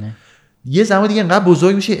 بله. یه زمان دیگه انقدر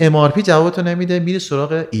بزرگ میشه MRP جوابتو نمیده، میری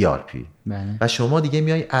سراغ ERP. بله. و شما دیگه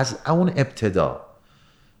میای از اون ابتدا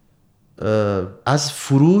از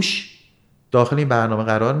فروش داخل این برنامه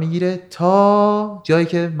قرار میگیره تا جایی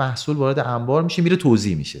که محصول وارد انبار میشه، میره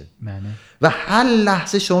توزیع میشه. بله. و هر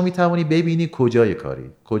لحظه شما میتوانی ببینی کجای کاری،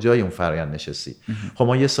 کجای اون فرآیند نشستی. خب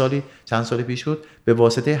ما چند سال پیش بود به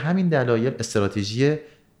واسطه همین دلایل استراتژی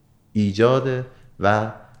ایجاد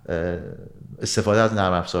و استفاده از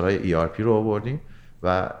نرم افزارهای ERP رو آوردیم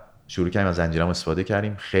و شروع کردیم از زنجیره‌مون استفاده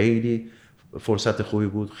کردیم. خیلی فرصت خوبی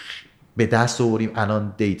بود، به دست آوردیم.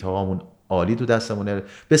 الان دیتاهامون عالی تو دستمونه،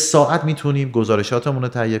 به ساعت میتونیم گزارشاتمون رو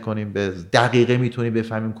تهیه کنیم، به دقیقه میتونیم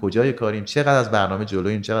بفهمیم کجای کاریم، چقدر از برنامه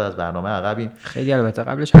جلوییم، چقدر از برنامه عقبیم. خیلی البته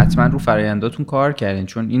قبلش حتما رو فرآینداتون کار کردین،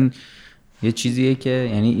 چون این یه چیزیه که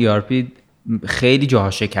یعنی ERP خیلی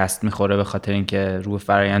جاها شکست میخوره به خاطر اینکه روی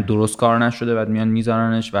فرآیند درست کار نشده، بعد میان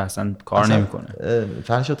میذارنش و اصلا کار نمیکنه.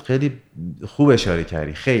 فرشاد خیلی خوب اشاره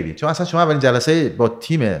کردی، خیلی، چون اصلا شما اولین جلسه با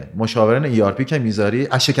تیم مشاوران ERP که میذاری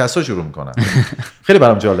از شکست‌ها شروع میکنن. خیلی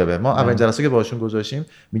برام جالبه. ما اولین جلسه که باهاشون گذاشتیم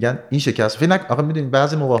میگن این شکست فکر آخه میدونید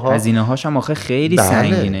بعضی موقع‌ها هزینه‌هاش هم آخه خیلی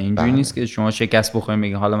سنگینه. اینجوری نیست که شما شکست بخورید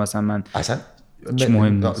میگه حالا مثلا من اصلا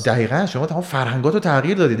مهم نیست. دقیقاً شما تمام فرهنگاتو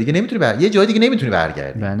تغییر دادی دیگه، نمیتونی یه جای دیگه نمیتونی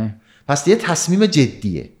برگردی. بله. پس یه تصمیم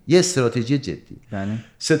جدیه، یه استراتژی جدی. بله.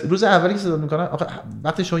 روز اولی که صدا میکنن آخه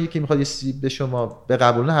وقتی شما یکی میخواد یه چیزی به شما به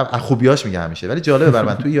قبولونه خوبیاش میگه همیشه، ولی جالبه برای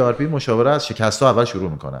من توی ERP مشاوره از شکست‌ها اول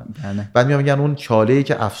شروع میکنن. بله. بعد میگن اون چاله‌ای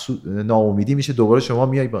که ناامیدی میشه دوباره شما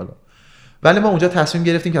میای بالا. ولی ما اونجا تصمیم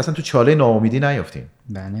گرفتیم که اصلا تو چاله ناامیدی نیافتیم.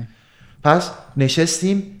 بله. پس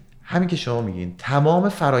نشستیم همین که شما میگین تمام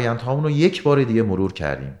فرآیندهامون رو یک بار دیگه مرور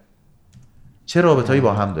کردیم. چه رابطه‌ای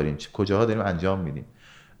با هم داریم، کجاها داریم انجام میدیم.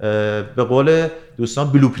 به قول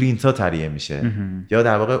دوستان بلوپرینت ها تهیه میشه یا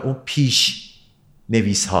در واقع اون پیش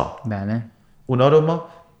نویس ها. بله. اونا رو ما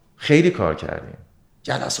خیلی کار کردیم،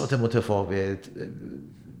 جلسات متفاوت،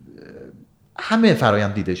 همه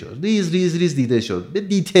فرآیند دیده شد، ریز دیده شد به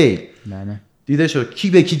دیتیل. بله. دیده شد کی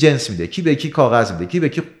به کی جنس میده، کی به کی کاغذ میده، کی به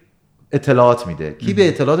کی اطلاعات میده، کی به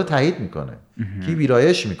اطلاعات تایید میکنه، کی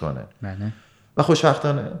ویرایش میکنه. بله. و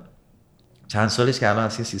خوشبختانه چند سالش که الان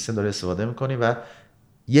از این سیستم داره استفاده میکنیم و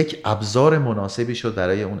یک ابزار مناسبی شد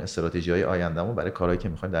برای اون استراتژی‌های آیندهمون، برای کارهایی که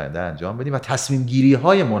می‌خوایم در آینده انجام بدیم و تصمیم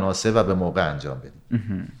گیری‌های مناسب و به موقع انجام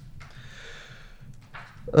بدیم.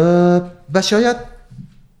 و شاید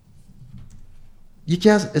یکی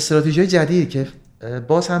از استراتژی‌های جدیدی که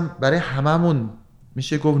باز هم برای هممون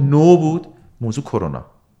میشه گفت نو بود، موضوع کرونا.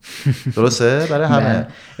 درسته؟ برای همه.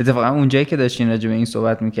 اتفاقا اونجایی که داشتین راجع به این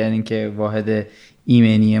صحبت می‌کردین که واحد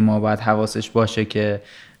ایمنی ما باید حواسش باشه که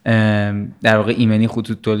در واقع ایمنی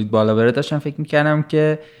خطوط تولید بالا بره، داشتم فکر میکردم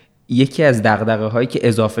که یکی از دغدغه هایی که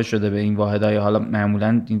اضافه شده به این واحدهای، حالا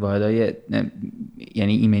معمولا این واحدهای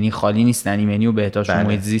یعنی ایمنی خالی نیستن، ایمنی و بهداشت و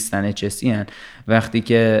محیط زیستن HSE هن، وقتی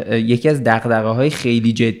که یکی از دغدغه های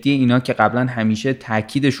خیلی جدی اینا که قبلا همیشه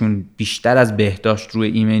تاکیدشون بیشتر از بهداشت روی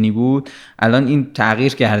ایمنی بود، الان این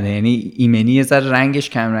تغییر کرده، یعنی ایمنی یه ذره رنگش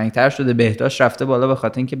کم رنگتر شده، بهداشت رفته بالا، به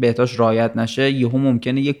خاطر اینکه بهداشت رعایت نشه یهو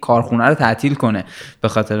ممکنه یک کارخونه رو تعطیل کنه به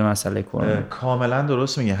خاطر مسئله کرونا. کاملا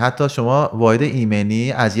درست میگه. حتی شما واحد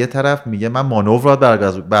ایمنی از یه طرف میگه من مانور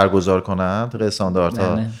رو برگزار کنم طبق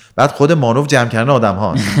استانداردها، بعد خود مانور جمع کردن آدم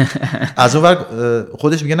هاست. از اون ور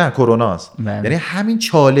خودش میگه نه کروناست. یعنی همین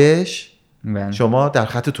چالش شما در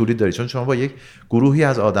خط تولید دارید، چون شما با یک گروهی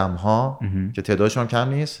از آدم ها که تعدادشون کم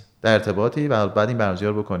نیست در ارتباطی و بعد این برنامه‌ریزی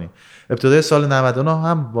رو بکنید. ابتدای سال 99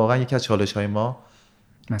 هم واقعا یکی از چالش های ما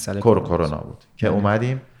مسئله کرونا بود که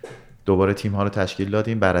اومدیم دوباره تیم ها رو تشکیل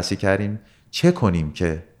دادیم، بررسی کردیم چه کنیم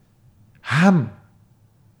که هم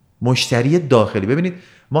مشتری داخلی، ببینید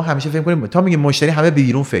ما همیشه فکر کنیم تا میگیم مشتری همه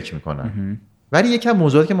بیرون فکر میکنن، ولی یکم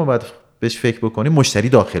موضوعاتی که ما باید بهش فکر بکنیم مشتری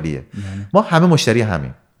داخلیه. ما همه مشتری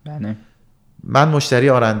همیم. من مشتری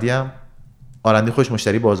آرندی ام، آرندی خوش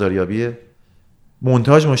مشتری بازاریابیه،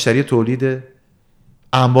 مونتاژ مشتری تولیده،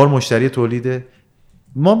 انبار مشتری تولیده.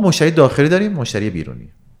 ما مشتری داخلی داریم، مشتری بیرونی.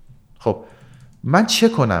 خب من چه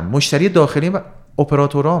کنم مشتری داخلی و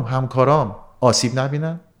اپراتورام، همکارام آسیب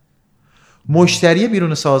نبینن، مشتری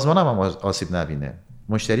بیرون سازمانم هم آسیب نبینه،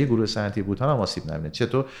 مشتری گروه صنعتی بوتان هم آسیب نبینه.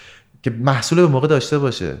 چطور که محصول به موقع داشته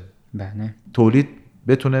باشه، تولید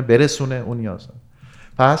بتونه برسونه اون نیاز.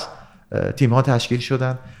 پس تیم ها تشکیل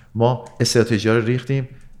شدن، ما استراتژی ها رو ریختیم،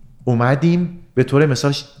 اومدیم به طور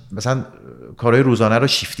مثلا کارهای روزانه رو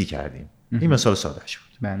شیفتی کردیم. این مثال ساده شد.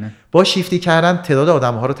 با شیفتی کردن تعداد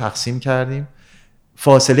آدم ها رو تقسیم کردیم،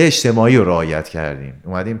 فاصله اجتماعی رو رعایت کردیم،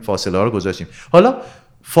 اومدیم فاصله ها رو گذاشتیم. حالا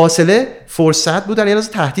فاصله فرصت بود، در یه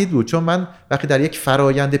لحظه تهدید بود، چون من وقتی در یک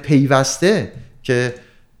فرایند پیوسته که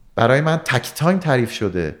برای من تک تایم تعریف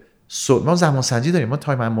شده، ما زمان سنجی داریم، ما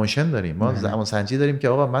تایم موشن داریم، ما زمان سنجی داریم که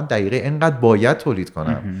آقا من دقیقه اینقدر باید تولید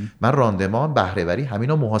کنم، من راندمان، بهره وری،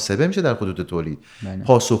 همینا محاسبه میشه در خطوط تولید.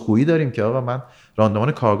 پاسخگویی داریم که آقا من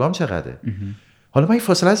راندمان کارگام چقدره. حالا من این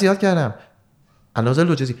فاصله زیاد کردم. عناصر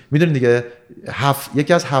لوجستیک میدونید دیگه،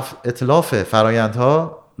 یکی از 7 اتلاف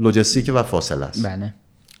فرآیندها لوجستیک و فاصله است.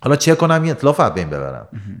 حالا چه کنم این اتلاف رو بین ببرم؟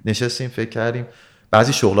 نشستیم فکر کردیم،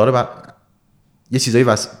 بعضی شغلا رو یه چیزایی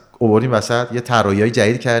آوردیم وسط، یه طراحی‌های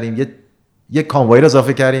جدید کردیم، یه کانوای رو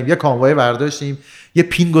اضافه کردیم، یه کانوای برداشتیم، یه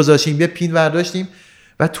پین گذاشتیم، یه پین برداشتیم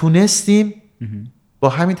و تونستیم با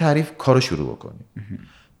همین تعریف کارو شروع بکنیم.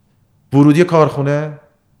 ورودی کارخونه،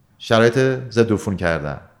 شرایط ضد عفونی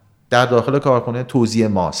کردن، در داخل کارخونه توزیع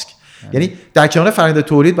ماسک. یعنی در کنار فرآیند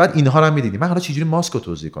تولید بعد اینها رو هم می‌دیدیم. من حالا چجوری ماسک رو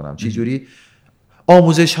توزیع کنم، چجوری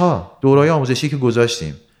آموزش‌ها، دوره‌های آموزشی که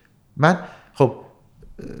گذاشتیم. من خب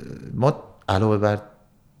ما علاوه بر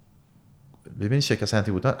ببینید شرکت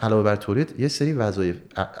صنعتی بودن علاوه بر تولید یه سری وظایف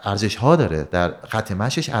ارزش‌ها داره، در خط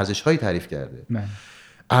مشیش ارزش‌هایی تعریف کرده.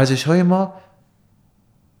 ارزش‌های ما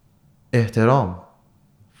احترام،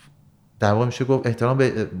 در واقع میشه گفت احترام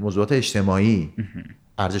به موضوعات اجتماعی،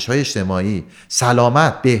 ارزش‌های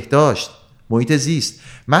سلامت، بهداشت، محیط زیست.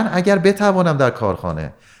 من اگر بتوانم در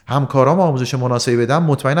کارخانه همکارام آموزش مناسبی بدم،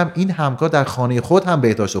 مطمئنم این همکار در خانه خود هم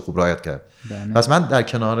بهداشت خوب رعایت کرد. پس من در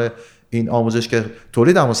کنار این آموزش که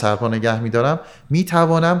تولیدم و سرپا نگه می‌دارم،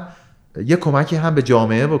 میتوانم یه کمکی هم به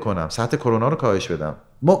جامعه بکنم، سطح کرونا رو کاهش بدم.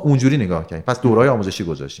 ما اونجوری نگاه کردیم. پس دورهای آموزشی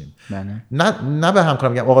گذاشتیم. نه به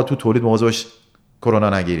همکارم میگم آقا تو تولید مواظب باش کرونا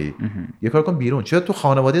نگیری. یه کار کن بیرون. چرا تو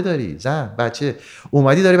خانواده داری، زن، بچه،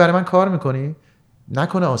 اومدی داری برای من کار میکنی،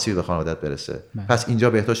 نکنه آسیب به خانواده‌ات برسه. پس اینجا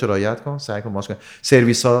بهداشت رعایت کن، سعی کن ماسک کن.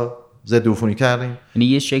 سرویس‌ها ضد عفونی کردیم. یعنی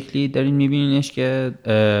یه شکلی دارین میبینینش که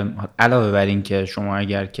علاوه بر این که شما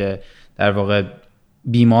اگر که در واقع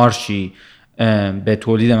بیمار شی به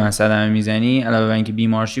تولید من صدمه میزنی، علاوه بر اینکه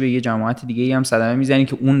بیمار شی به یه جماعت دیگه هم صدمه میزنی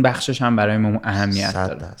که اون بخشش هم برای ما اهمیت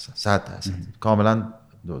داره. 100% کاملا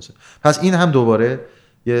درسته. پس این هم دوباره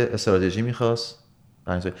یه استراتژی میخواست.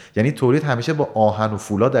 یعنی تولید همیشه با آهن و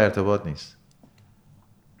فولاد در ارتباط نیست.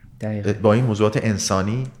 دقیقا. با این موضوعات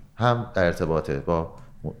انسانی هم در ارتباطه با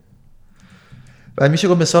و میشه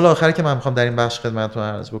گفت مثال آخری که من میخوام در این بخش خدمتتون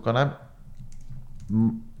عرض بکنم،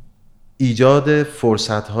 ایجاد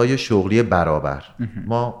فرصت‌های شغلی برابر.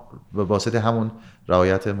 ما به واسطه همون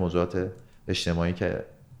رعایت موضوعات اجتماعی که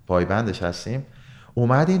پایبندش هستیم،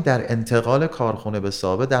 اومدیم در انتقال کارخونه به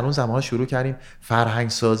صاحب در اون زمان شروع کردیم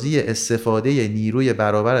فرهنگسازی استفاده نیروی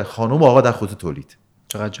برابر خانم و آقا در خطوط تولید.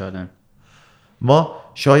 چقدر جالب. ما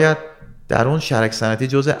شاید در اون شرک صنعتی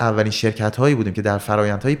جزء اولین شرکت‌هایی بودیم که در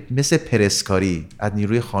فرآیندهای مثل پرسکاری از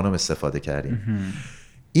نیروی خانم استفاده کردیم.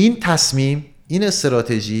 این تصمیم، این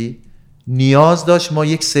استراتژی نیاز داشت ما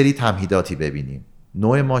یک سری تمهیداتی ببینیم.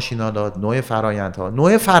 نوع ماشینالات، نوع فرآیندها،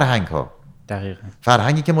 نوع فرهنگ‌ها. دقیقاً.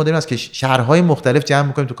 فرهنگی که ما داریم از که شهرهای مختلف جمع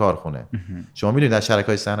می‌کنیم تو کارخونه. شما می‌دونید در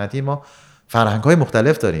شرکت‌های صنعتی ما فرهنگ‌های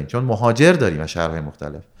مختلف داریم چون مهاجر داریم از شهرهای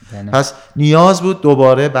مختلف. پس نیاز بود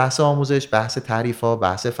دوباره بحث آموزش، بحث تعریف‌ها،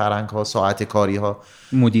 بحث فرهنگ‌ها، ساعت کاری‌ها.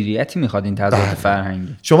 مدیریتی می‌خواد این تضاد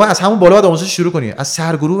فرهنگی. شما از همون بالا آموزش شروع کنید، از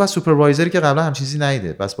سرگروه و سوپروایزری که قبلا هم چیزی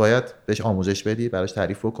ندیده، بس باید بهش آموزش بدی، براش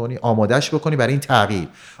تعریف بکنی، آمادهش بکنی برای این تغییر.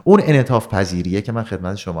 اون انعطاف پذیریه که من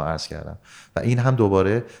خدمت شما عرض کردم و این هم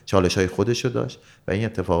دوباره چالش‌های خودشو داشت و این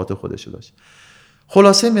اتفاقات خودشو داشت.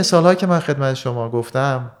 خلاصه مثال‌هایی که من خدمت شما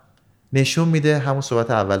گفتم نشون میده همون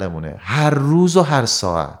صحبت اولمونه، هر روز و هر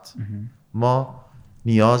ساعت ما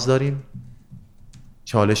نیاز داریم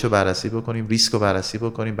چالش رو بررسی بکنیم، ریسک رو بررسی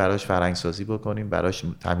بکنیم، براش فرهنگسازی بکنیم، براش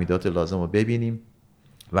تمهیدات لازم رو ببینیم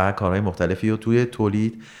و کارهای مختلفی رو توی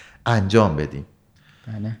تولید انجام بدیم.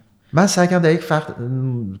 بله. من سعی کردم در یک وقت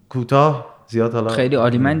کوتاه زیاد حالا خیلی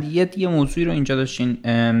عالی. من یه موضوعی رو اینجا داشتین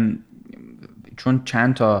چون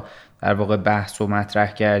چند تا در واقع بحث و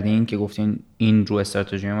مطرح کردین که گفتین این رو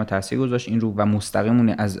استراتژی ما تاثیر گذاشت، این رو و مستقیمون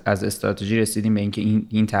از استراتژی رسیدیم به اینکه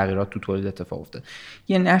این تغییرات تو تولید اتفاق افتاد.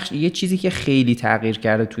 یه چیزی که خیلی تغییر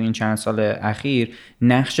کرده تو این چند سال اخیر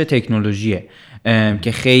نقش تکنولوژیه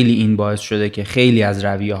که خیلی این باعث شده که خیلی از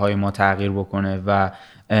رویه‌های ما تغییر بکنه و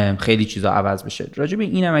خیلی چیزا عوض بشه. راجع به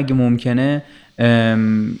اینم اگه ممکنه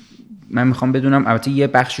من میخوام بدونم، البته یه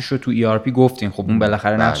بخشش رو تو ERP گفتین، خب اون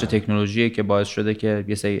بالاخره نقش تکنولوژیه که باعث شده که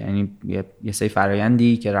یه سری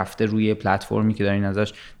فرآیندی که رفته روی پلتفرمی که دارین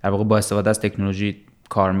ازش در واقع با استفاده از تکنولوژی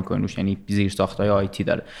کار میکنین روش، یعنی زیرساخت‌های آیتی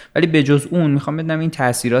داره. ولی به جز اون میخوام بدونم این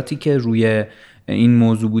تأثیراتی که روی این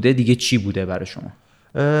موضوع بوده دیگه چی بوده برای شما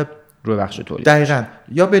روی بخش تولید؟ دقیقاً،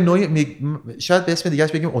 یا به نوعی شاید به اسم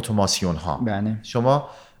دیگه‌اش بگیم اتوماسیون ها. بله. شما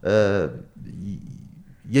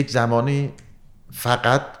یک زمانی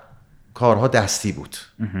فقط کارها دستی بود.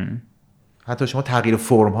 حتی شما تغییر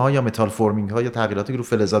فرم ها یا متال فورمینگ ها یا تغییراتی که رو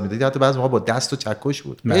فلزات میدادید حتی بعضی موقع با دست و چکش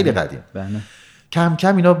بود. خیلی قدیم. کم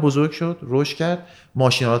کم اینا بزرگ شد، رشد کرد،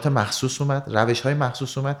 ماشینالات مخصوص اومد، روش های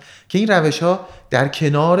مخصوص اومد که این روش ها در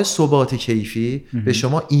کنار ثبات کیفی به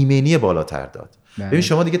شما ایمنی بالاتر داد. ببین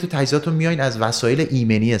شما دیگه تو تجهیزاتتون میایین از وسایل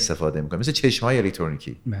ایمنی استفاده میکنید، مثل چشم‌های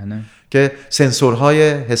الکترونیکی که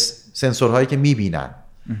سنسورهایی که میبینن،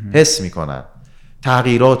 حس میکنن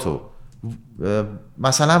تغییراتو،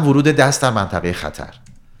 مثلا ورود دست در منطقه خطر،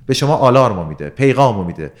 به شما آلارمو میده، پیغامو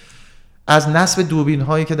میده. از نصب دوربین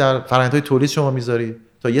هایی که در فرآیندهای تولید شما میذاری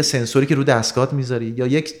تا یه سنسوری که رو دستگاهت میذاری یا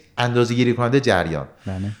یک اندازه‌گیری کننده جریان.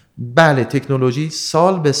 بله تکنولوژی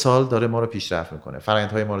سال به سال داره ما رو پیشرفت میکنه،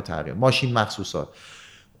 فرآیندهای ما رو تغییر، ماشین مخصوصات.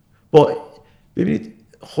 ببینید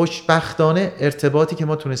خوشبختانه ارتباطی که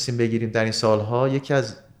ما تونستیم بگیریم در این سالها یکی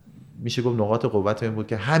از میشه گفت نقاط قوت این بود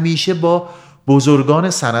که همیشه با بزرگان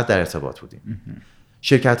صنعت در ارتباط بودیم.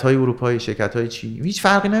 شرکت‌های اروپایی، شرکت‌های چینی، هیچ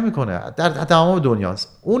فرقی نمی‌کنه، در تمام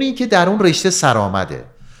دنیاست. اونی که در اون رشته سرآمده،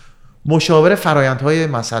 مشاور فرآیندهای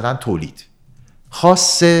مثلا تولید،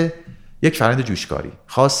 خاص یک فرآیند جوشکاری،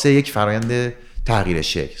 خاص یک فرآیند تغییر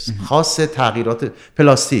شکل، خاص تغییرات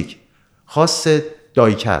پلاستیک، خاص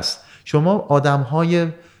دایکست. شما آدم‌های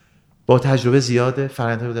با تجربه زیاده،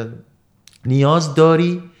 فرآیند نیاز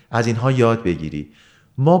داری از اینها یاد بگیری.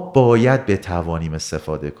 ما باید بتوانیم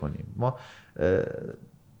استفاده کنیم. ما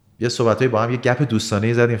یه صحبتایی با هم، یه گپ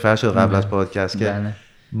دوستانه‌ای زدیم فرشاد قبل از پادکست که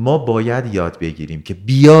ما باید یاد بگیریم که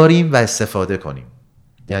بیاریم و استفاده کنیم.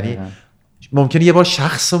 یعنی ممکنه یه بار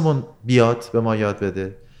شخصمون بیاد به ما یاد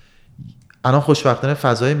بده. الان خوشبختانه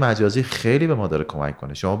فضای مجازی خیلی به ما داره کمک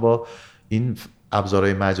کنه. شما با این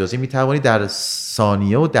ابزارهای مجازی میتوانید در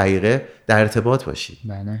ثانیه و دقیقه در ارتباط باشید.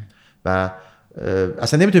 بله. و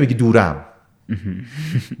اصلا نمیتونی بگی دورم.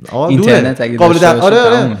 اینترنت اگه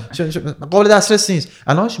قابل دسترس نیست.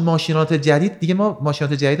 الان ماشینات جدید دیگه، ما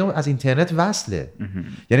ماشینات جدید از اینترنت وصله.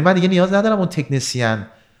 یعنی من دیگه نیاز ندارم اون تکنسین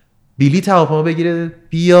بلیط هواپیما بگیره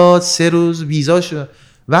بیاد 3 روز ویزاش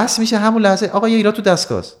وصل میشه همون لحظه. آقا یه ایراد تو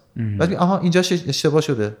دستگاه است. بعد آها اینجاش اشتباه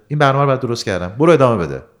شده، این برنامه رو بعد درست کردم، برو ادامه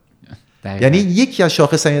بده. یعنی یکی از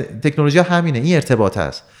شاخص تکنولوژی همینه، این ارتباط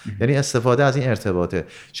هست. یعنی استفاده از این ارتباطه.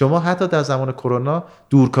 شما حتی در زمان کرونا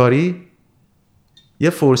دورکاری یه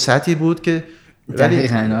فرصتی بود که ولی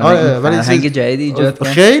فرهنگ جدیدی ایجاد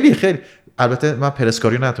کرد. خیلی البته من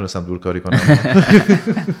پرسکاری رو نتونستم دورکاری کنم.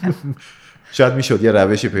 شاید میشد یه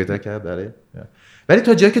روشی پیدا کرد برای، ولی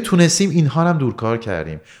تا جایی که تونستیم اینها هم دورکار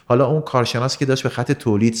کردیم. حالا اون کارشناسی که داشت به خط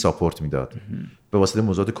تولید ساپورت میداد به واسطه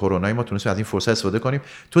موضوعات کرونا، ما تونستیم از این فرصت استفاده کنیم.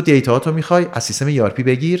 تو دیتاهاتو میخوای از سیستم ERP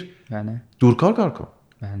بگیر، بله، دورکار کار کن.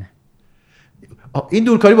 بله. این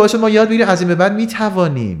دورکاری باشه ما یاد بگیریم، از این به بعد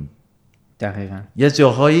میتوانیم دقیقاً یه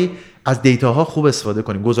جاهایی از دیتاها خوب استفاده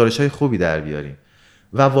کنیم، گزارش‌های خوبی در بیاریم.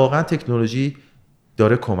 و واقعا تکنولوژی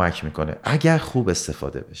داره کمک میکنه اگر خوب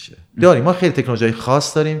استفاده بشه. داریم ما خیلی تکنولوژی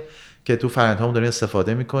خاص داریم که تو فرآیندهامون داریم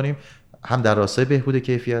استفاده میکنیم، هم در راستای بهبود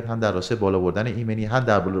کیفیت، هم در راستای بالا بردن ایمنی، هم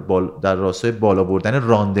در راستای بالا بردن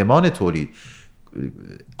راندمان تولید،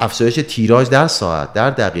 افزایش تیراژ در ساعت، در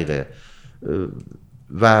دقیقه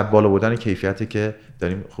و بالا بردن کیفیتی که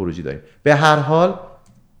داریم خروجی داریم. به هر حال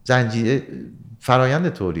زنجیره فرآیند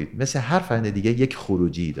تولید مثل هر فرآیند دیگه یک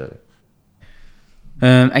خروجی داره.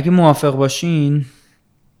 اگه موافق باشین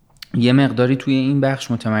یه مقداری توی این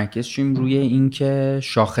بخش متمرکز شیم روی اینکه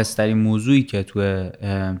شاخص‌ترین موضوعی که توی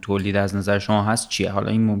تولید از نظر شما هست چیه.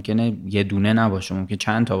 حالا این ممکنه یه دونه نباشه، ممکنه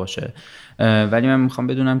چند تا باشه، ولی من میخوام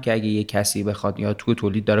بدونم که اگه یه کسی بخواد یا توی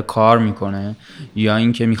تولید داره کار میکنه یا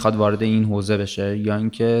اینکه میخواد وارد این حوزه بشه یا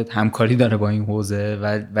اینکه همکاری داره با این حوزه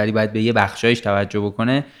ولی باید به یه بخشایش توجه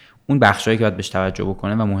بکنه، اون بخشایی که باید بهش توجه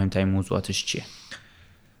بکنه و مهمترین موضوعاتش چیه؟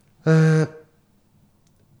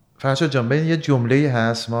 فرشاد جان، ببین یه جمله‌ای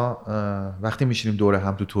هست، ما وقتی میشینیم دور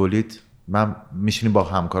هم تو تولید، من میشینیم با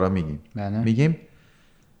همکارا میگیم میگیم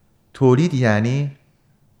تولید یعنی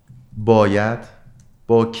باید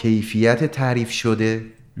با کیفیت تعریف شده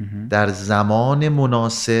در زمان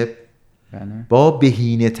مناسب با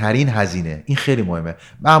بهینه ترین هزینه. این خیلی مهمه.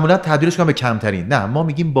 معمولا تبدیلش کنم به کمترین، نه ما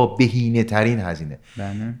میگیم با بهینه ترین هزینه.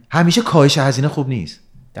 همیشه کاهش هزینه خوب نیست.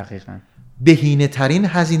 دقیقاً بهینه ترین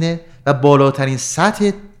هزینه و بالاترین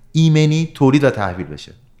سطح ایمنی تولید و تحویل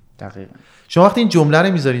بشه. دقیقاً. شما وقتی این جمله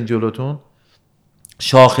رو میذارین جلوتون،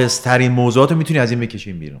 شاخص ترین موضوعات رو میتونی از این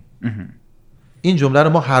بکشین بیرون. این جمله رو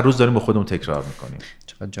ما هر روز داریم با خودمون تکرار میکنیم.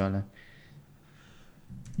 چقدر جالب.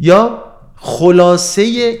 یا خلاصه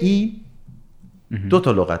این 2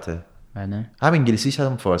 تا لغته. بله. هم انگلیسیش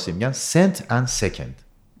هم فارسی میگن cent and second.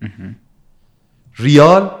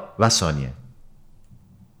 ریال و ثانیه.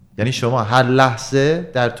 یعنی شما هر لحظه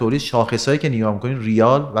در تولید شاخصایی که نگاه میکنین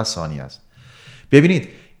ریال و ثانیه است. ببینید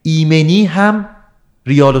ایمنی هم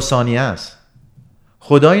ریال و ثانیه است.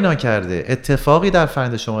 خدایی نکرده اتفاقی در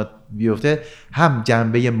فرآیند شما بیفته، هم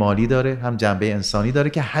جنبه مالی داره هم جنبه انسانی داره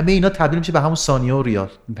که همه اینا تبدیل میشه به همون ثانیه و ریال.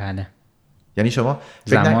 بله. یعنی شما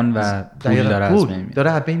زمان و پول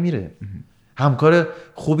داره از بین میره. همکار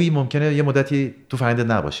خوبی ممکنه یه مدتی تو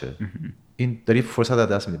فرآیند نباشه. این داری فرصت از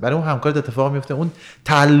دست میدی. برای اون همکار اتفاق میفته، اون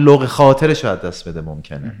تعلق خاطرش از دست بده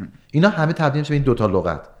ممکنه. اینا همه تبدیل میشه به این 2 تا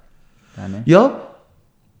لغت. یا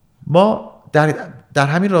ما در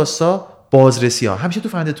همین راستا بازرسی ها، همیشه تو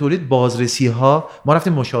فرآیند تولید بازرسی ها، ما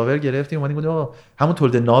رفتیم مشاور گرفتیم اومدیم گفتیم همون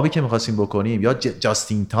تولید نابی که می‌خواستیم بکنیم یا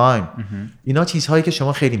جاستین تایم، اینا چیزهایی که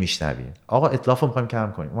شما خیلی میشنوید، آقا اتلافو می‌خوایم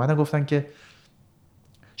کم کنیم. اومدن گفتن که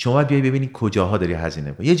شما باید بیای ببینید کجاها داری هزینه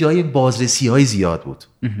می‌کنی. یه جایی بازرسی‌های زیاد بود.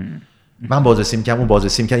 من بازرسی می‌کردم، اون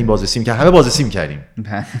بازرسی می‌کرد، این بازرسی می‌کرد، همه بازرسی می‌کردیم.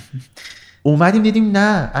 اومدیم دیدیم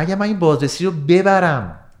نه، اگه من این بازرسی رو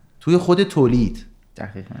ببرم توی خود تولید،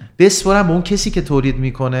 دقیقاً بسپرم به اون کسی که تولید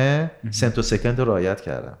میکنه، سنت و سکند رو رعایت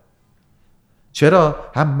کردم. چرا؟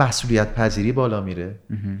 هم مسئولیت پذیری بالا میره،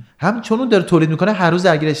 هم چون اون داره تولید میکنه هر روز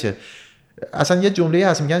درگیرشه. اصلا یه جمله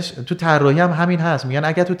هست میگن تو طراحی هم همین هست، میگن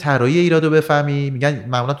اگر تو طراحی ایرادو بفهمی، میگن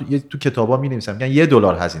معمولا تو کتابا می‌نویسن میگن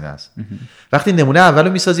 $1 هزینه است. وقتی نمونه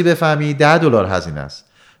اولو میسازی بفهمی $10 هزینه است.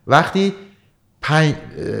 وقتی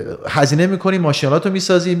هزینه می‌کنی ماشینالاتو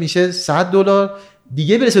میسازی میشه $100،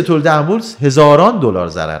 دیگه برسه تولید انبوه هزاران دلار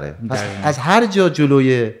ضرره. پس از هر جا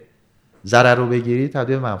جلوی ضرر رو بگیری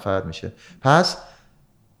تبدیل به منفعت میشه. پس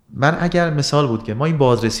من اگر مثال بود که ما این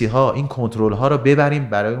بازرسی ها، این کنترل ها رو ببریم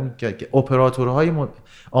برای اون که اپراتورهای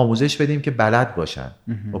آموزش بدیم که بلد باشن،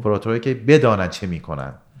 اپراتورهایی که بدانن چه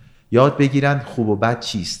میکنن، یاد بگیرن خوب و بد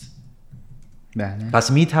چیست. بله.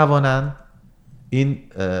 پس میتوانن این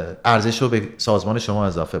ارزش رو به سازمان شما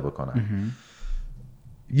اضافه بکنن.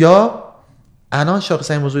 یا الان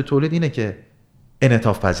شاخص این موضوع تولید اینه که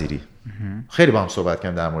انعطاف پذیری. خیلی با هم صحبت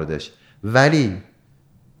کردیم در موردش، ولی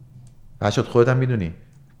بچه‌ها خودت هم میدونی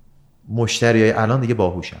مشتریای الان دیگه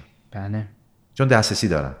باهوشن. بله. چون دسترسی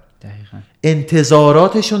دارن. دقیقاً.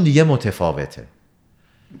 انتظاراتشون دیگه متفاوته.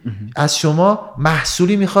 از شما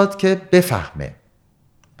محصولی میخواد که بفهمه.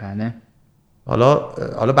 بله.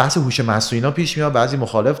 حالا بحث هوش مصنوعی اینا پیش میاد، بعضی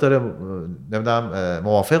مخالف داره، نمیدونم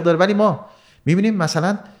موافق داره، ولی ما میبینیم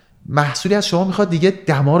مثلا محصولی از شما میخواد دیگه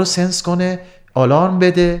دما رو سنس کنه، آلارم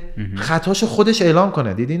بده، خطاشو خودش اعلام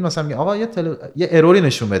کنه. دیدین مثلا میگه آقا یه اروری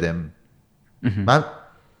نشون بده، من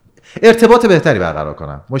ارتباط بهتری برقرار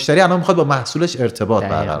کنم. مشتری الان میخواد با محصولش ارتباط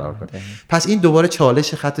برقرار کنه. پس این دوباره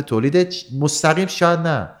چالش خط تولید مستقیم شاید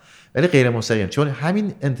نه، ولی غیر مستقیم، چون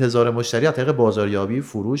همین انتظار مشتری از طریق بازاریابی،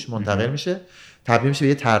 فروش منتقل میشه، تبدیل میشه به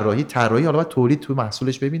یه طراحی. حالا باید تولید تو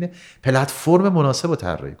محصولش ببینه، پلتفرم مناسب رو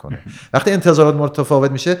طراحی کنه. وقتی انتظارات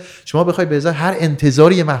متفاوت میشه، شما بخوای به ازای هر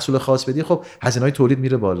انتظاری یه محصول خاص بدی، خب هزینه‌های تولید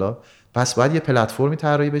میره بالا. پس باید یه پلتفرمی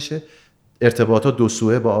طراحی بشه، ارتباطات دو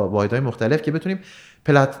سوئه با واحدهای مختلف، که بتونیم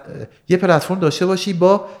یه پلتفرم داشته باشی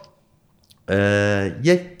با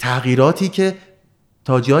یه تغییراتی که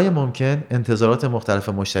تا جای ممکن انتظارات مختلف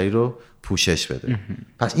مشتری رو پوشش بده.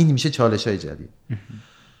 پس این میشه چالش‌های جدید.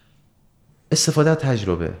 استفاده از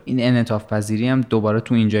تجربه. این انعطاف پذیری هم دوباره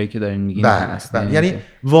تو این جایی که دارین میگین هست. یعنی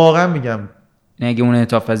واقعا میگم اگه اون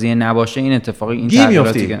انعطاف پذیری نباشه، این اتفاقی این گیر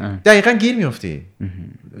میافتی. دقیقاً گیر میافتی.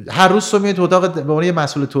 هر روز تو میای تو اتاق به عنوان یه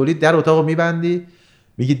مسئول تولید، در اتاقو میبندی،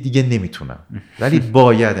 میگی دیگه نمیتونم. ولی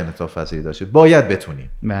باید انعطاف پذیری داشته، باید بتونی.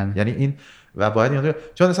 یعنی این و باید،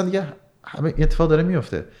 چون اصلا دیگه همه اتفاق داره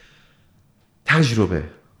میفته. تجربه.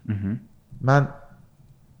 من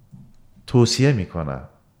توصیه میکنم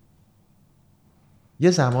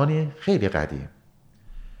یه زمانی خیلی قدیم،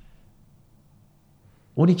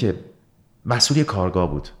 اونی که مسئول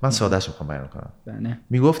کارگاه بود، من سادهش میخوام بیان کنم،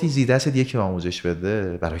 میگفتی زیردست یکی آموزش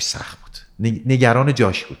بده براش سخت بود، نگران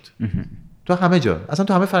جاش بود. تو همه جا، اصلا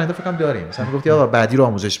تو همه فرآیند فکر کنم داریم، مثلا میگفتی آقا بعدی رو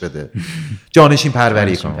آموزش بده، جانشین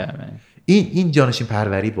پروری کن. این جانشین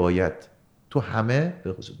پروری باید تو همه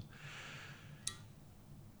بخصوص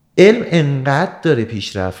علم انقدر داره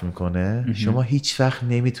پیشرفت میکنه، شما هیچ وقت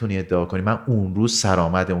نمیتونی ادعا کنی من اون روز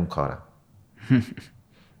سرآمد اون کارم.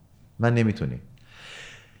 من نمیتونی.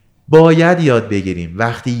 باید یاد بگیریم.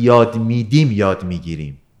 وقتی یاد میدیم یاد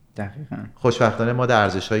میگیریم. دقیقاً. خوشبختانه ما در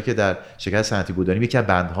ارزش‌هایی که در شرکت صنعتی بود داریم، یکی از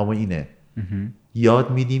بندهامون اینه،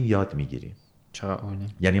 یاد میدیم یاد میگیریم. چقدر عالی.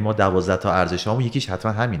 یعنی ما 12 تا ارزش‌هامون یکیش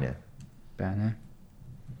حتما همینه. بله.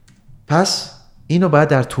 پس اینو باید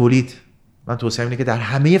در تولید، من توصیه اینه که در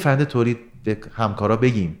همه فرآیند تولید به همکارا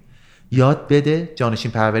بگیم یاد بده،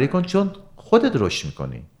 جانشین پروری کن، چون خودت رشد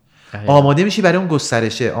میکنی. آماده میشی برای اون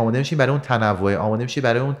گسترشه، آماده میشی برای اون تنوع، آماده میشی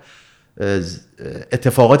برای اون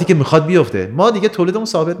اتفاقاتی که میخواد بیفته. ما دیگه تولیدمون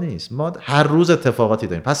ثابت نیست، ما هر روز اتفاقاتی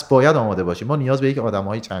داریم، پس باید آماده باشیم. ما نیاز به یک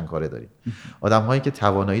آدم‌های چند کاره داریم، آدم‌هایی که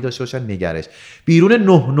توانایی داشته باشن نگرش، بیرون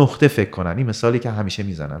 9 نقطه فکر کنن. این مثالی که همیشه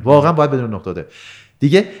میزنن واقعا باید بدون نقطه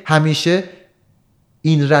دیگه. همیشه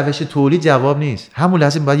این روش تولید جواب نیست، همون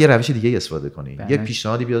لازم باید یه روش دیگه استفاده کنی. یه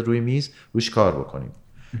پیشنهادی بیاد روی میز، روش کار بکنیم.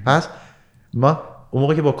 پس ما اون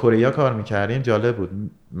موقع که با کره کار میکردیم جالب بود،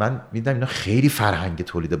 من میدیدم اینا خیلی فرهنگ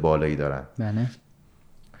تولید بالایی دارن. بله.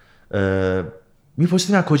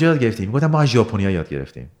 میپرسیدیم از کجا یاد گرفتیم؟ میگفتم ما از ژاپنیا یاد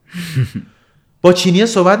گرفتیم. با چینی‌ها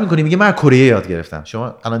صحبت میکنیم، میگه من از کره یاد گرفتم.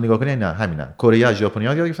 شما الان نگاه کنید، نه همینا، کره از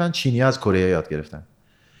ژاپنیا یاد گرفتن، چینی‌ها از کره یاد گرفتن.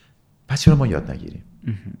 پس چرا ما یاد نگیریم؟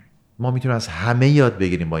 ما میتونیم از همه یاد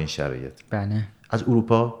بگیریم با این شرایط. بله. از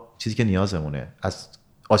اروپا چیزی که نیازمونه، از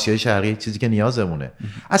آسیای شرقی چیزی که نیازمونه،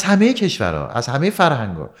 از همه کشورها، از همه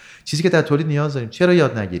فرهنگ‌ها چیزی که در تولید نیاز داریم، چرا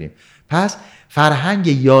یاد نگیریم؟ پس فرهنگ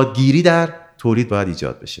یادگیری در تولید باید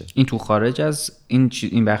ایجاد بشه. این تو خارج از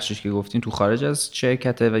این بخشش که گفتین تو خارج از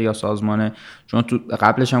شرکته و یا سازمانه، چون تو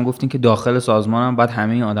قبلش هم گفتین که داخل سازمان هم باید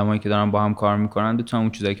همه این آدمایی که دارن با هم کار میکنن بتونن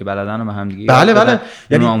اون چیزایی که بلدن رو به هم دیگه بله.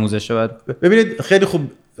 یعنی آموزش باید. ببینید خیلی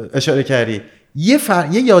خوب اشاره کردی، یه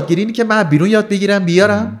یادگیری اینه که من بیرون یاد بگیرم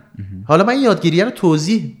بیارم، حالا من این یادگیری رو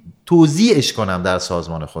توزیعش کنم در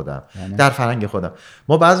سازمان خودم، در فرهنگ خودم.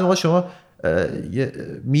 ما بعضی موقع شما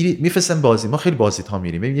میفرستن بازی، ما خیلی بازیت ها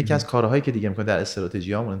میریم. ببین یکی از کارهایی که دیگه میکنه در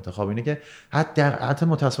استراتژیامون انتخاب اینه که حتی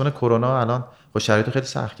متأسفانه کرونا الان خب شرایط خیلی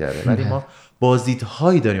سخت کرده، ولی ما بازدید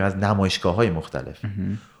هایی داریم از نمایشگاه های مختلف،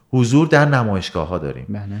 حضور در نمایشگاه ها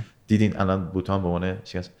داریم. دیدین الان بوتان به عنوان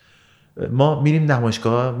ما میریم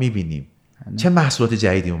نمایشگاه میبینیم چه محصولات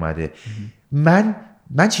جدیدی اومده. من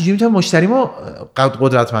چجوری میتونم مشتریمو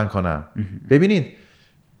قدرتمند کنم؟ ببینید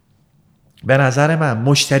به نظر من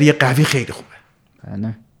مشتری قوی خیلی خوبه.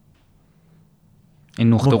 بله.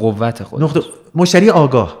 این نقطه قوت خود. مشتری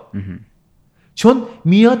آگاه. چون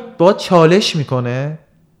میاد با چالش میکنه.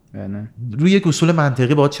 بله. روی یک اصول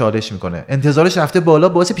منطقی با چالش میکنه. انتظارش رفته بالا،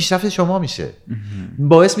 باعث پیشرفت شما میشه.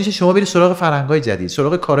 باعث میشه شما برید سراغ فرهنگ‌های جدید،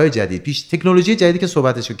 سراغ کارهای جدید، تکنولوژی جدیدی که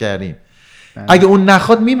صحبتشو کردیم. بله. اگه اون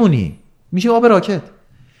نخواد میمونی. میشه آب راکت.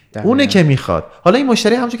 اونه که میخواد. حالا این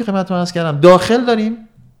مشتری همونجوری که خدمتتون عرض کردم داخل داریم،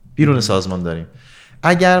 بیرون سازمان داریم.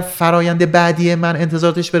 اگر فرایند بعدی من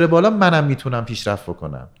انتظاراتش بره بالا، منم میتونم پیشرفت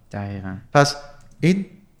بکنم. دقیقاً. پس این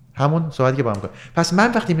همون صحبتی که با هم کنم. پس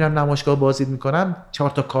من وقتی میرم نمایشگاه بازدید میکنم، 4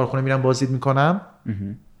 تا کارخونه میرم بازدید میکنم،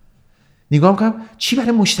 نگاه میکنم چی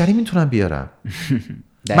برای مشتری میتونم بیارم.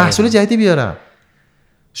 محصول جدیدی بیارم.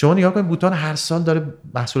 شما نگاه کنید بوتان هر سال داره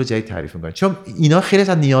محصول جدید تعریف میکنه، چون اینا خیلی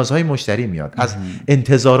از نیازهای مشتری میاد، از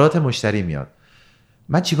انتظارات مشتری میاد.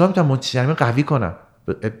 من چیکار میتونم مشتریمو قوی کنم؟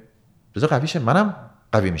 بذار قوی شه، منم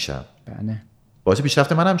قوی میشم. بله. باعث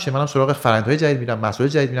پیشرفت منم میشه، منم سراغ فرآیندهای جدید میرم، محصول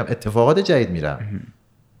جدید میرم، اتفاقات جدید میرم.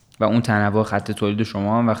 و اون تنوع خط تولید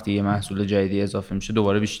شما هم وقتی یه محصول جدیدی اضافه میشه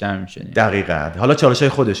دوباره بیشتر میشه. دقیقاً. حالا چالشای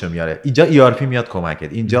خودشو میاره. اینجا ERP میاد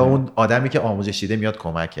کمکت، اینجا اون آدمی که آموزش دیده میاد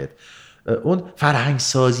کمکت، اون فرهنگ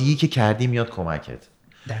سازی که کردی میاد کمکت.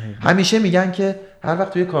 دقیقاً. همیشه میگن که هر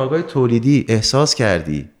وقت توی کارگاه تولیدی احساس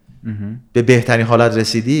کردی به بهترین حالت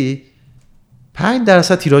رسیدی،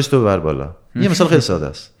 5% تیراژ تو ببر بالا. یه مثال خیلی ساده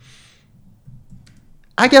است.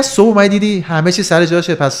 اگه صبح اومدی دیدی همه چی سر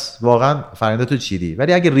جاشه، پس واقعا فرآیند تو چیدی.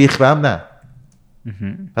 ولی اگه ریخ بهم نه،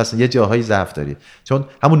 پس یه جاهایی ضعف داری، چون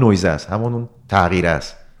همون نویز است، همون اون تغییر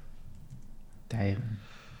است. دقیقاً.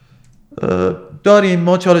 داریم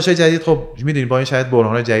ما چالش‌های جدید. خب میدونید با این شاید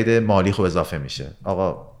بحران جدید مالی خوب اضافه میشه.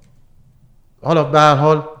 آقا حالا به هر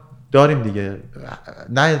حال داریم دیگه،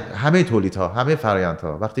 نه همه تولیدها، همه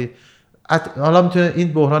فرآیندها وقتی حالا میتونه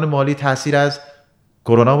این بحران مالی تاثیر از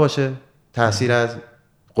کرونا باشه، تاثیر از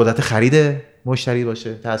قدرت خرید مشتری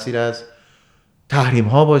باشه، تاثیر از تحریم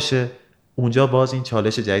ها باشه، اونجا باز این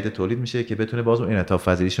چالش جدید تولید میشه که بتونه باز اون انعطاف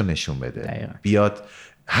پذیریشو نشون بده. دقیقا. بیاد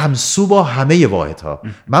همسو با همه واحدها.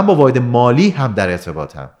 من با واحد مالی هم در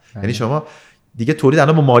ارتباطم. یعنی شما دیگه تولید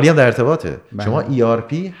الان با مالی هم در ارتباطه. شما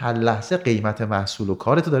ERP هر لحظه قیمت محصول و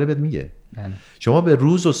کارتو داره بهت میگه. شما به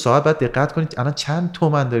روز و ساعت باید دقت کنید الان چند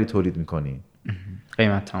تومن داری تولید میکنی.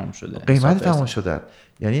 قیمت تموم شده. قیمت تموم شده.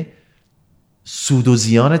 یعنی سود و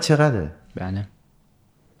زیان چقدره؟ بله.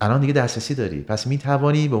 الان دیگه دسترسی داری، پس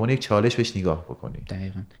میتوانی به عنوان یک چالش بهش نگاه بکنی.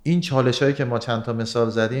 دقیقاً. این چالشایی که ما چند تا مثال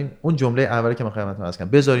زدیم، اون جمله اولی که من خدمتتون عرض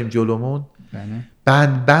کردم بذاریم جلومون. بله.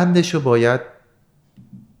 بندشو باید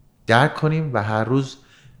درک کنیم و هر روز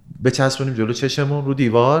بچسبونیم جلو چشمون رو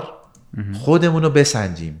دیوار، خودمون رو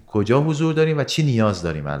بسنجیم کجا حضور داریم و چی نیاز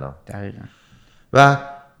داریم الان. دقیقاً. و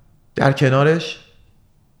در کنارش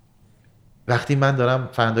وقتی من دارم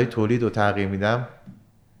فرآیندهای تولید رو تغییر میدم،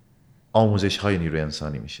 آموزش‌های نیروی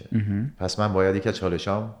انسانی میشه. پس من باید یکی از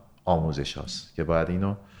چالشام آموزش هاست که باید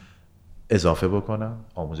اینو اضافه بکنم،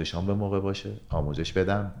 آموزشام به موقع باشه، آموزش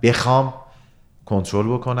بدم، بخوام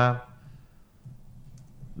کنترل بکنم.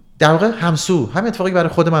 در واقع همسو، همین اتفاقی برای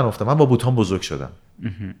خود من افتاد. من با بوتان بزرگ شدم.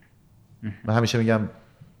 من همیشه میگم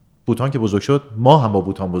بوتان که بزرگ شد، ما هم با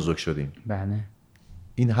بوتان بزرگ شدیم. بله.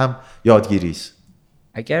 این هم یادگیری است.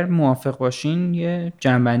 اگر موافق باشین یه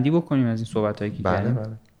جمع‌بندی بکنیم از این صحبتایی که کردیم.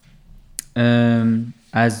 بله.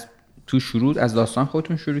 از تو شروع از داستان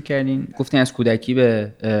خودتون شروع کردین، گفتین از کودکی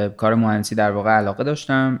به کار مهندسی در واقع علاقه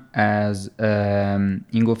داشتم. از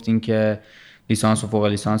این گفتین که لیسانس و فوق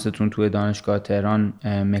لیسانستون توی دانشگاه تهران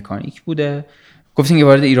مکانیک بوده. گفتین که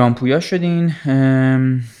وارد ایران پویا شدین.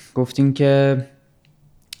 گفتین که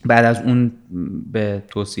بعد از اون به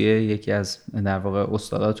توصیه یکی از در واقع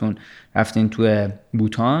استاداتون رفتین توی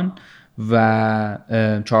بوتان و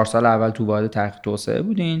 4 سال اول تو واحد تحقیق توسعه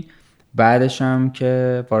بودین، بعدش هم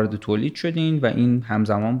که وارد تولید شدین و این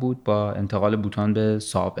همزمان بود با انتقال بوتان به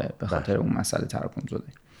سابه به خاطر اون مسئله تراکم زده.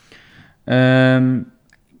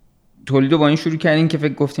 تولید رو با این شروع کردیم که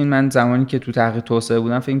فکر گفتین من زمانی که تو تحقیق توسعه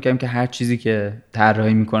بودم فکر می‌کردم که هر چیزی که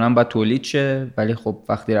طراحی میکنم باید تولید شه، ولی خب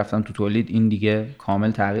وقتی رفتم تو تولید این دیگه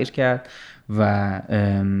کامل تغییر کرد و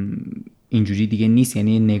اینجوری دیگه نیست.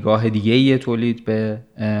 یعنی نگاه دیگه یه تولید به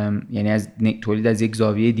یعنی از تولید از یک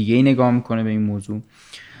زاویه دیگه نگاه میکنه به این موضوع.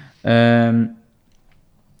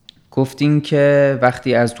 گفتیم که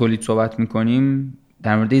وقتی از تولید صحبت میکنیم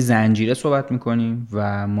در مورد زنجیره صحبت میکنیم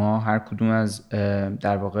و ما هر کدوم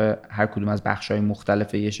از بخش‌های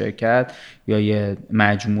مختلف یه شرکت یا یه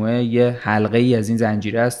مجموعه یه حلقه ای از این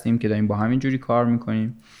زنجیره هستیم که داریم با همین جوری کار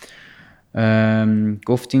میکنیم.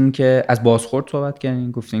 گفتیم که از بازخورد صحبت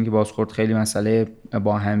کردیم، گفتیم که بازخورد خیلی مسئله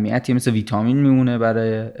با اهمیتی مثل ویتامین میمونه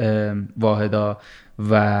برای واحدا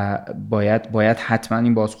و باید حتما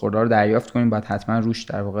این بازخوردها رو دریافت کنیم، باید حتما روش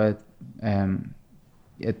در واقع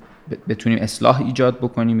بتونیم اصلاح ایجاد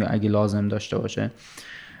بکنیم یا اگه لازم داشته باشه.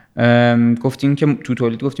 گفتیم که تو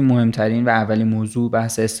تولید گفتیم مهمترین و اولین موضوع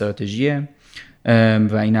بحث استراتژیه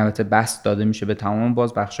و این البته بحث داده میشه به تمام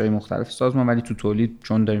باز بخش‌های مختلف سازمان، ولی تو تولید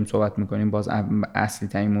چون داریم صحبت میکنیم باز اصلی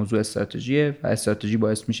ترین موضوع استراتژیه و استراتژی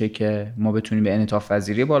باعث میشه که ما بتونیم به انعطاف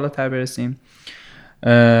پذیری بالاتر برسیم.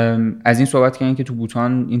 از این صحبت کردیم که تو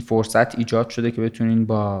بوتان این فرصت ایجاد شده که بتونین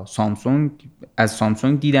با از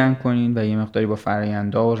سامسونگ دیدن کنین و یه مقداری با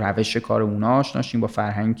فرآیندها و روش کار اونا آشنا شین، با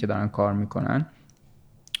فرهنگی که دارن کار میکنن.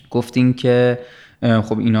 گفتیم که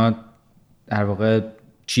خب اینا در واقع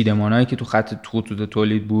چیدمانایی که تو خطوط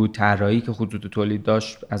تولید بود، طراحی که خطوط تولید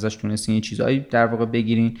داشت، ازش تونستین یه چیزایی در واقع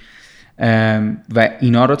بگیرین و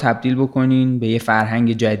اینا رو تبدیل بکنین به یه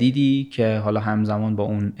فرهنگ جدیدی که حالا همزمان با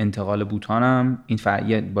اون انتقال بوتان هم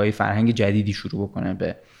با یه فرهنگ جدیدی شروع بکنه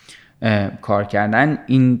به کار کردن.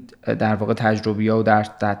 این در واقع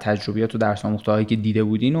تجربیات و درس آموخته‌هایی که دیده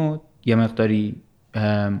بودین و یه مقداری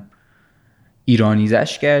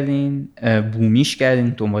ایرانیزش کردین، بومیش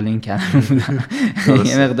کردین، دنبال این کلمه بودن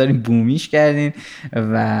یه مقداری بومیش کردین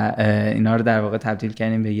و اینا رو در واقع تبدیل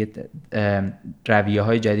کردین به یه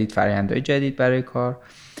رویه‌های جدید، فرآیندهای جدید برای کار.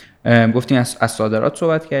 گفتیم از صادرات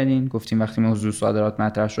صحبت کردین، گفتیم وقتی موضوع صادرات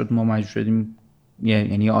مطرح شد ما مجبور شدیم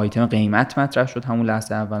یعنی آیتم قیمت مطرح شد، همون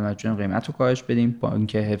لحظه اول مجبوریم قیمت رو کاهش بدیم با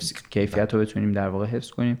اینکه کیفیت رو بتونیم در واقع حفظ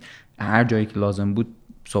کنیم، هر جایی که لازم بود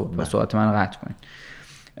صحبت من قطع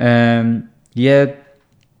کنیم. یه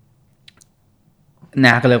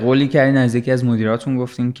نقل قولی کردین از یکی از مدیراتون،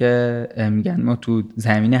 گفتین که میگن ما تو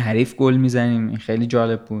زمین حریف گل میزنیم. این خیلی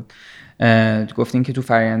جالب بود. گفتین که تو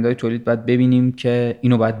فرآیندهای تولید باید ببینیم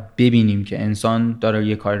که انسان داره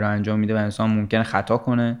یه کاری رو انجام میده و انسان ممکنه خطا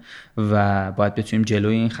کنه و باید بتونیم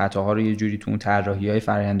جلوی این خطاها رو یه جوری تو اون طراحی‌های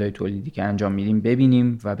فرآیندهای تولیدی که انجام میدیم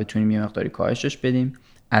ببینیم و بتونیم یه مقداری کاهشش بدیم.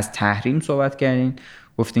 از تحریم صحبت کردین،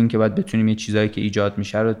 گفتین که باید بتونیم یه چیزایی که ایجاد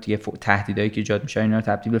میشه رو دیگه تهدیدایی که ایجاد میشه اینا رو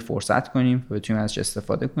تبدیل به فرصت کنیم و بتونیم ازش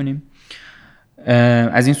استفاده کنیم.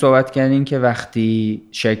 از این صحبت کردین که وقتی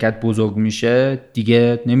شرکت بزرگ میشه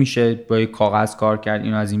دیگه نمیشه با یک کاغذ کار کرد،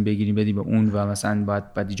 اینو از این بگیری بدی به اون و مثلا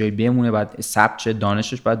باید جای بمونه، باید ثبت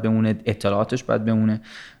دانشش باید بمونه، اطلاعاتش باید بمونه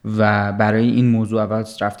و برای این موضوع اول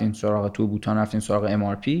رفتین سراغ تو بوتان، رفتین سراغ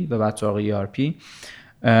MRP و بعد سراغ ERP.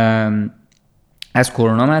 از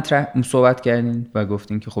کرونا صحبت کردین و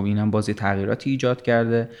گفتین که خب اینم باز تغییراتی ایجاد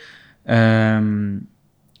کرده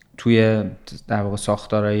توی در واقع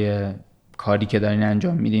ساختارهای کاری که دارین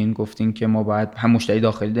انجام میدین. گفتین که ما باید هم مشتری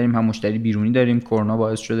داخلی داریم هم مشتری بیرونی داریم. کرونا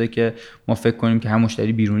باعث شده که ما فکر کنیم که هم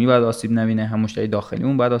مشتری بیرونی باید آسیب نبینه هم مشتری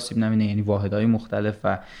داخلیمون باید آسیب نبینه، یعنی واحدهای مختلف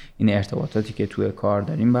و این ارتباطاتی که توی کار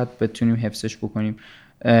داریم باید بتونیم حفظش بکنیم.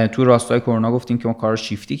 تو راستای کرونا گفتیم که ما کار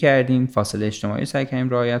شیفتی کردیم، فاصله اجتماعی سعی کردیم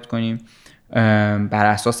رعایت کنیم، بر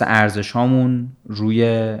اساس ارزش هامون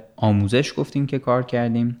روی آموزش گفتیم که کار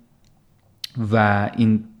کردیم و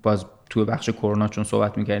این باز توی بخش کرونا چون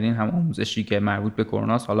صحبت میکردین هم آموزشی که مربوط به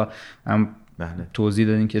کرونا است، حالا هم توضیح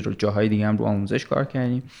دادین که جاهای دیگه هم رو آموزش کار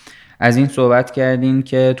کردیم. از این صحبت کردین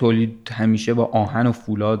که تولید همیشه با آهن و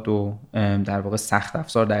فولاد و در واقع سخت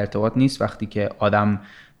افزار در ارتباط نیست، وقتی که آدم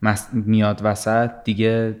میاد وسط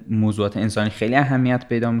دیگه موضوعات انسانی خیلی اهمیت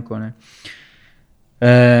پیدا میکنه.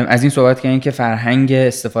 از این صحبت کردیم که فرهنگ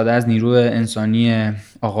استفاده از نیرو انسانی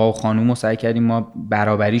آقا و خانوم رو سعی کردیم ما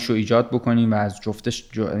برابریش رو ایجاد بکنیم و از جفتش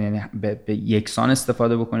یعنی به یکسان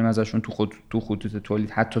استفاده بکنیم ازشون تو خطوط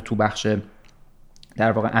تولید، حتی تو بخش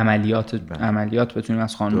در واقع عملیات بتونیم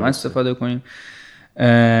از خانوم استفاده کنیم.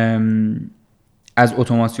 از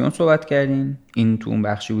اتوماسیون صحبت کردیم، این تو اون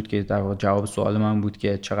بخشی بود که در واقع جواب سوال من بود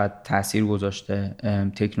که چقدر تأثیر گذاشته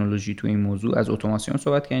تکنولوژی تو این موضوع. از اتوماسیون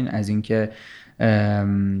صحبت کردیم، از اینکه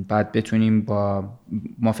بعد بتونیم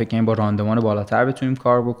ما فکر کنیم با راندمان بالاتر بتونیم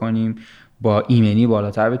کار بکنیم، با ایمنی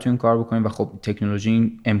بالاتر بتونیم کار بکنیم و خب تکنولوژی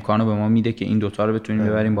این امکانو به ما میده که این دوتا رو بتونیم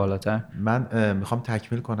ببریم بالاتر. من میخوام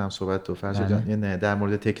تکمیل کنم صحبت تو فرشاد جان. یعنی در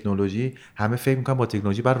مورد تکنولوژی همه فکر میکنن با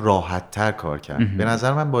تکنولوژی باید راحت تر کار کرد. به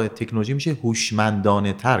نظر من با تکنولوژی میشه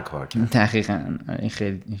هوشمندانه تر کار کرد. دقیقاً این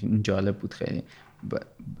خیلی جالب بود خیلی.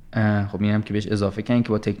 خب اینم که بهش اضافه کنیم که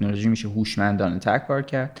با تکنولوژی میشه هوشمندانه تر کار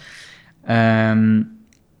کرد.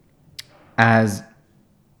 از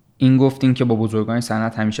این گفتین که با بزرگان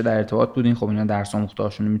صنعت همیشه در ارتباط بودین، خب اینا درس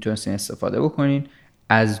آموخته‌هاشون رو میتونستین استفاده بکنین.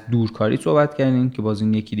 از دورکاری صحبت کردین که باز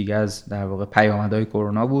این یکی دیگه از در واقع پیامدهای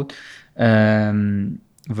کرونا بود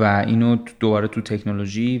و اینو دوباره تو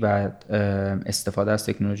تکنولوژی و استفاده از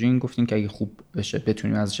تکنولوژی این گفتین که اگه خوب بشه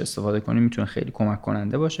بتونیم ازش استفاده کنیم میتونه خیلی کمک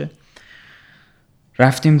کننده باشه.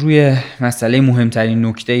 رفتیم روی مسئله مهمترین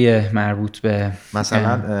نکته مربوط به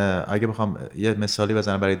مثلا اگه بخوام یه مثالی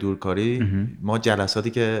بزنم برای دورکاری، ما جلساتی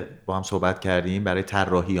که با هم صحبت کردیم برای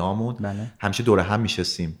طراحی هامون همیشه دور هم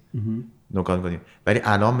میشستیم نگاه کنیم، ولی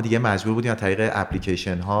الان دیگه مجبور بودیم از طریق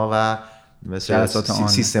اپلیکیشن ها و مثلا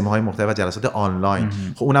سیستم های مختلف و جلسات آنلاین.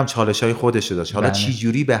 خب اونم چالش های خودش داشت. حالا چی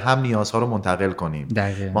جوری به هم نیازها رو منتقل کنیم؟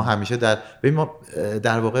 ما همیشه ما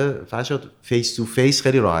در واقع فرشاد فیس تو فیس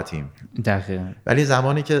خیلی راحتیم. دقیقاً. ولی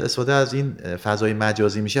زمانی که استفاده از این فضای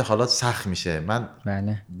مجازی میشه حالا سخت میشه. من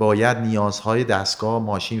باید نیازهای دستگاه،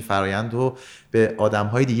 ماشین، فرآیند رو به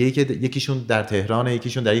آدم‌های دیگه‌ای که یکیشون در تهران،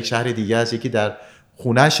 یکیشون در یک شهر دیگه است، یکی در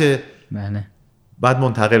خونه‌شه، بعد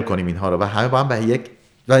منتقل کنیم اینها رو و همه با هم به یک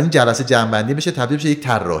و این جلسه جمع‌بندی بشه تبدیل بشه یک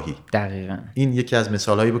طراحی. دقیقاً. این یکی از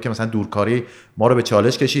مثال‌هایی بود که مثلا دورکاری ما رو به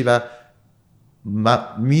چالش کشید و من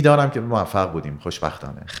میدانم که موفق بودیم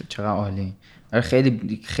خوشبختانه. چقدر عالی.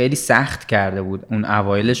 خیلی خیلی سخت کرده بود اون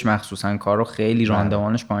اوایلش، مخصوصا کارو خیلی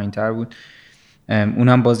راندمانش پایین‌تر بود.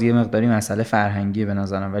 اونم باز یه مقداری مسئله فرهنگی به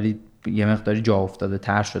نظرم، ولی یه مقداری جا افتاده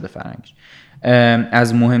تر شده فرهنگش.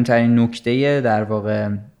 از مهمترین نکته در واقع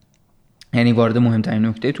یعنی وارد مهمترین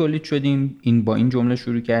نکته تولید شدیم. این با این جمله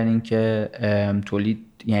شروع کردیم که تولید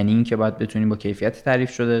یعنی این که باید بتونیم با کیفیت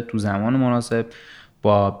تعریف شده تو زمان مناسب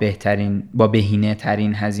با بهینه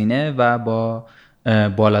ترین هزینه و با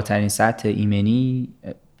بالاترین سطح ایمنی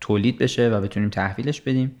تولید بشه و بتونیم تحویلش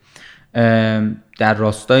بدیم. در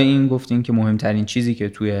راستای این گفتیم که مهمترین چیزی که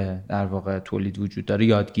توی در واقع تولید وجود داره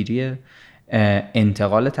یادگیریه،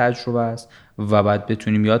 انتقال تجربه است و بعد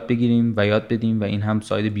بتونیم یاد بگیریم و یاد بدیم و این هم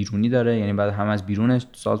ساید بیرونی داره، یعنی بعد هم از بیرون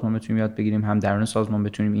سازمان بتونیم یاد بگیریم، هم درون سازمان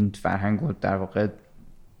بتونیم این فرهنگ رو در واقع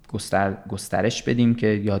گسترش بدیم که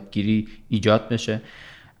یادگیری ایجاد بشه.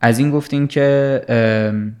 از این گفتیم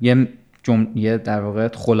که یه در واقع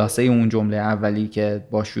خلاصه اون جمله اولی که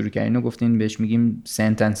با شروع کردین رو گفتین، بهش میگیم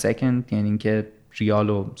سنت اند سکند، یعنی اینکه ریال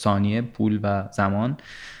و ثانیه، پول و زمان.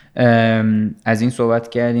 از این صحبت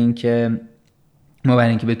کردین که ما برای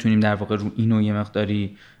اینکه بتونیم در واقع رو اینو یه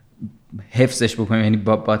مقداری حفظش بکنیم، یعنی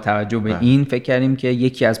با توجه به این فکر کردیم که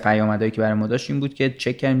یکی از پیامدهایی که برای ما داشت این بود که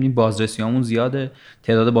چک کردیم بازرسیامون زیاده،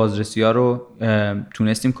 تعداد بازرسی‌ها رو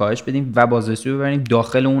تونستیم کاهش بدیم و بازرسی رو ببریم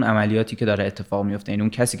داخل اون عملیاتی که داره اتفاق میفته. یعنی اون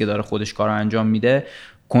کسی که داره خودش کارو انجام میده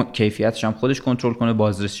کیفیتش هم خودش کنترل کنه،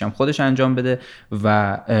 بازرسیش هم خودش انجام بده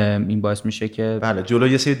و این باعث میشه که بله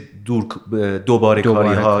جلوی یه سری دوباره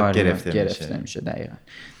کاری‌ها گرفته میشه. دقیقاً.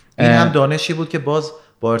 این هم دانشی بود که باز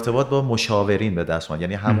با ارتباط با مشاورین به دست اومد،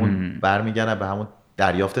 یعنی همون برمیگردن به همون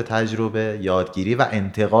دریافت تجربه، یادگیری و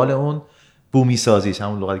انتقال اون بومی سازیش،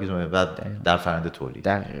 همون لغتی که و در فرآیند تولید.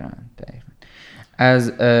 دقیقاً.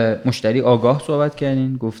 از مشتری آگاه صحبت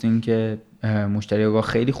کردین، گفتین که مشتری آگاه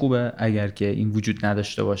خیلی خوبه. اگر که این وجود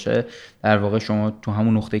نداشته باشه در واقع شما تو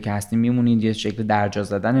همون نقطه‌ای که هستین میمونید. یه شکل درجا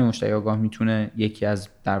زدن مشتری آگاه میتونه یکی از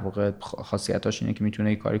در واقع خاصیتاش اینه که میتونه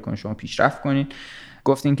یه کاری کنه شما پیشرفت کنین.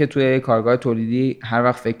 گفتین که توی کارگاه تولیدی هر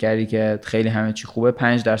وقت فکر کردی که خیلی همه چی خوبه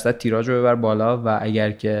 5% تیراژ رو ببر بالا و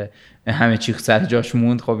اگر که همه چی سر جاش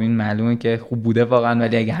موند خب این معلومه که خوب بوده واقعا،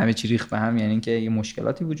 ولی اگه همه چی ریخت به هم یعنی که یه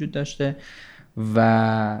مشکلاتی وجود داشته.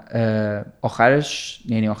 و آخرش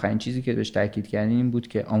یعنی آخرین چیزی که بهش تاکید کردیم این بود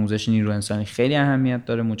که آموزش نیرو انسانی خیلی اهمیت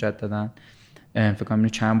داره. مجددا فکر کنم اینو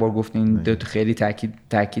چند بار گفتین، خیلی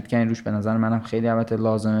تاکید کردین روش. به نظر منم خیلی البته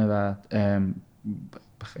لازمه و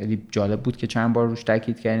خیلی جالب بود که چند بار روش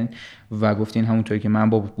تاکید کردین و گفتین همونطوری که من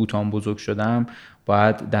با بوتان بزرگ شدم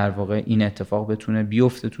باید در واقع این اتفاق بتونه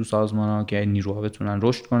بیفته تو سازمان‌ها که نیروها بتونن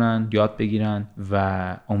رشد کنن، یاد بگیرن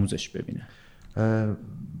و آموزش ببینن.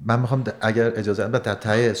 من میخوام اگر اجازه بدید در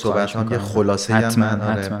ته صحبتام یه خلاصه‌ای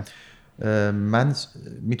هم من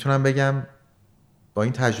میتونم بگم با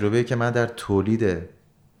این تجربه که من در تولید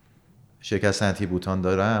شرکت صنعتی بوتان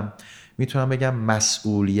دارم میتونم بگم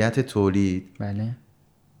مسئولیت تولید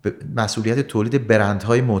مسئولیت تولید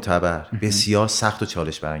برندهای معتبر بسیار سخت و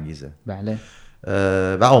چالش برانگیزه. بله.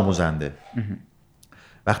 و آموزنده.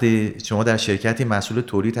 وقتی شما در شرکتی مسئول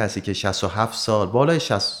تولید هستی که 67 سال بالای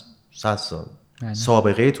 100 سال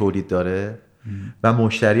سابقه تولید داره و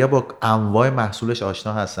مشتری‌ها با انواع محصولش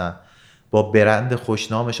آشنا هستن، با برند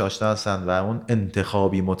خوشنامش آشنا هستن و اون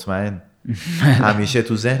انتخابی مطمئن همیشه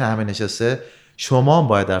تو ذهن همه نشسته، شما هم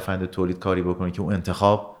باید در فند تولید کاری بکنید که اون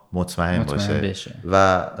انتخاب مطمئن باشه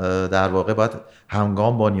و در واقع باید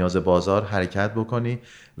همگام با نیاز بازار حرکت بکنی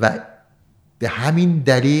و به همین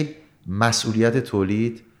دلیل مسئولیت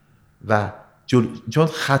تولید و چون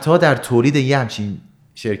خطا در تولید یه همچین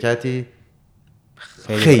شرکتی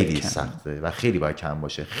خیلی سخته و خیلی باید کم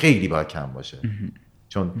باشه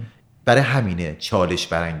چون برای همینه چالش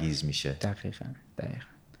برانگیز میشه. دقیقاً.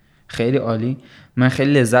 خیلی عالی. من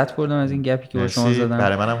خیلی لذت بردم از این گپی که با شما زدم.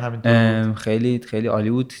 برای منم همینطور. خیلی عالی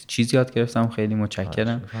بود. چیزی یاد گرفتم. خیلی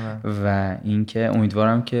متشکرم. و اینکه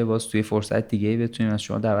امیدوارم که باز توی فرصت دیگه‌ای بتونیم از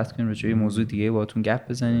شما دعوت کنیم راجع به موضوع دیگه‌ای باهاتون گپ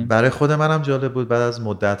بزنیم. برای خود منم جالب بود. بعد از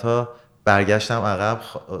مدت‌ها برگشتم عقب،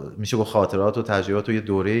 میشه با خاطرات و تجربیات و یه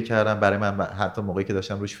دوره‌ای کردم. برای من حتی موقعی که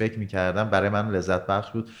داشتم روش فکر می‌کردم برای من لذت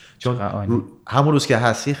بخش بود، چون همون روز که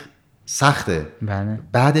هستی سخته، بله.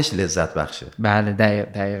 بعدش لذت بخشه. بله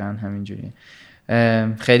دقیقاً همینجوریه.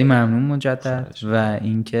 خیلی ممنون مجدد و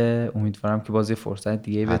اینکه امیدوارم که بازی فرصت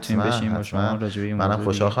دیگه بتونیم بشیم با شما راجع به این موضوع. منم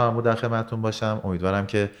خوشحال خواهم بود در خدمتتون باشم. امیدوارم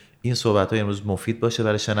که این صحبت‌ها امروز مفید باشه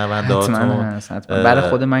برای شنونده‌هاتون. حتما. برای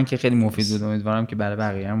خود من که خیلی مفید بود، امیدوارم که برای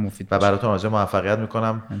بقیه هم مفید باشه. و براتون آرزوی موفقیت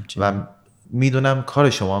می‌کنم و میدونم کار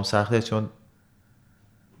شما هم سخته، چون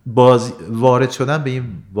وارد شدن به این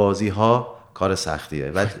بازی‌ها کار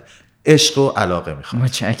سختیه و عشق و علاقه میخواد.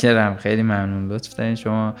 متشکرم. خیلی ممنون. لطف دارین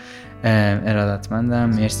شما. ارادتمندم.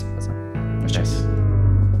 مرسی بازم. متشکرم.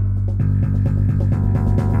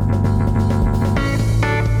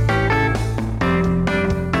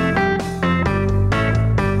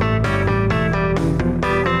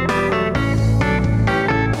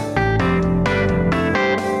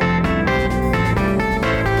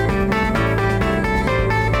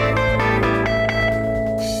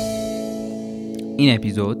 این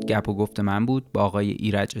اپیزود گپ و گفت من بود با آقای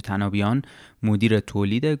ایرج تنابیان، مدیر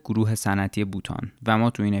تولید گروه صنعتی بوتان و ما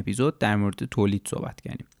تو این اپیزود در مورد تولید صحبت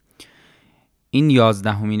کردیم. این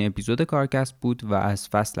 11مین اپیزود کارکست بود و از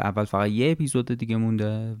فصل اول فقط یه اپیزود دیگه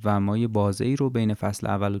مونده و ما یه بازه‌ای رو بین فصل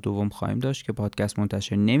اول و دوم خواهیم داشت که پادکست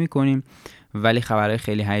منتشر نمی‌کنیم، ولی خبرهای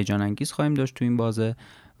خیلی هیجان انگیز خواهیم داشت تو این بازه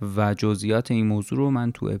و جزئیات این موضوع رو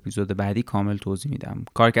من تو اپیزود بعدی کامل توضیح میدم.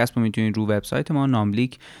 کارکست رو میتونید رو وبسایت ما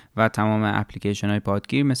ناملیک و تمام اپلیکیشن های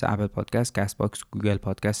پادگیر مثل اپل پادکست، کست باکس، گوگل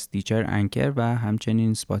پادکست، استیچر، انکر و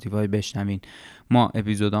همچنین اسپاتیفای بشنوین. ما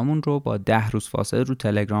اپیزودامون رو با 10 روز فاصله رو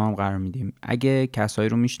تلگرام هم قرار میدیم. اگه کسایی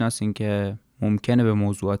رو میشناسین که ممکنه به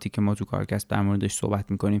موضوعاتی که ما تو کارکست در موردش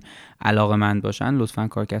صحبت میکنیم علاقه‌مند باشن، لطفاً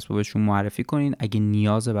کارکست رو بهشون معرفی کنین. اگه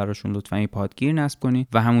نیازه براشون لطفاً این پادگیر نصب کنین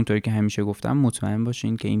و همونطوری که همیشه گفتم مطمئن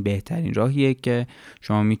باشین که این بهترین راهیه که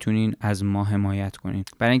شما میتونین از ما حمایت کنین.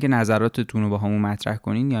 برای اینکه نظراتتون رو با همون مطرح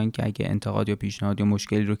کنین یا اینکه اگه انتقاد یا پیشنهاد یا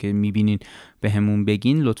مشکلی رو که میبینین بهمون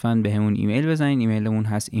بگین، لطفاً بهمون ایمیل بزنین. ایمیلمون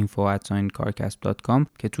هست info@carcast.com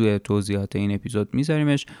که توی توضیحات این اپیزود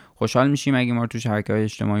میذاریمش. خوشحال میشیم اگه ما رو تو شبکه‌های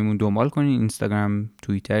اجتماعیمون دنبال کنین. اینستاگرام،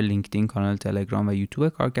 توییتر، لینکدین، کانال تلگرام و یوتیوب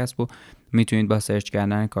کارکست رو میتونید با سرچ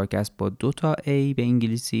کردن کارکست با 2 تا A به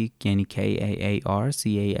انگلیسی یعنی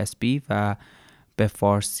KAARCASP و به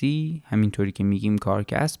فارسی همینطوری که میگیم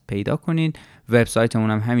کارکست پیدا کنید.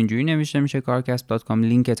 وبسایتمون هم همینجوری نوشته میشه carcast.com.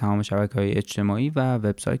 لینک تمام شبکه‌های اجتماعی و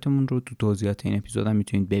وبسایتمون رو تو توضیحات این اپیزود هم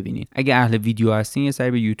میتونید ببینید. اگه اهل ویدیو هستین یه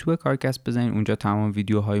سری به یوتیوب کارکست بزنید، اونجا تمام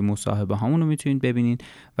ویدیوهای مصاحبه هامون رو میتونید ببینید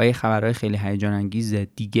و یه خبرهای خیلی هیجان انگیز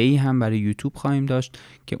دیگه‌ای هم برای یوتیوب خواهیم داشت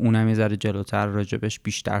که اونم یه ذره جلوتر راجبش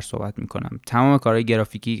بیشتر صحبت میکنم. تمام کارهای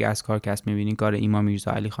گرافیکی که از کارکست میبینید کار ایمان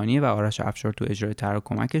میرزا علیخانیه و آرش افشار تو اجرای طرح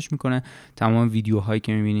کمکش میکنه. تمام ویدیوهایی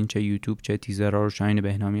که میبینین چه یوتیوب چه تیزرها رو شاهین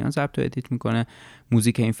بهنامیان ضبط و ادیت میکنه.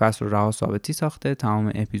 موزیک این فصل رو رها ثابتی ساخته.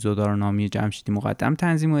 تمام اپیزودا رو نامی جمشیدی مقدم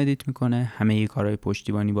تنظیم و ادیت میکنه. همه کارهای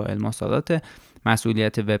پشتیبانی با علما سادات.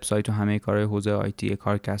 مسئولیت وبسایت و همه کارهای حوزه آیتی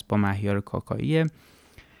کارکست با مهیار کاکاییه.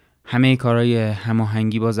 همه کارهای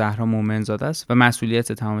هماهنگی با زهرا مومنزاده است و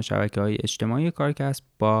مسئولیت تمام شبکه‌های اجتماعی کارکست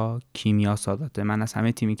با کیمیا ساداته. من از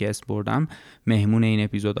همه تیمی که اسم بردم مهمون این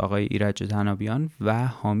اپیزود آقای ایرج تنابیان و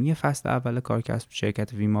حامی فصل اول کارکست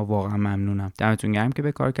شرکت ویما واقعا ممنونم. دمتون گرم که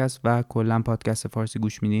به کارکست و کلا پادکست فارسی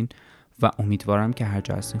گوش میدین و امیدوارم که هر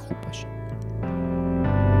جا هستین خوب باشین.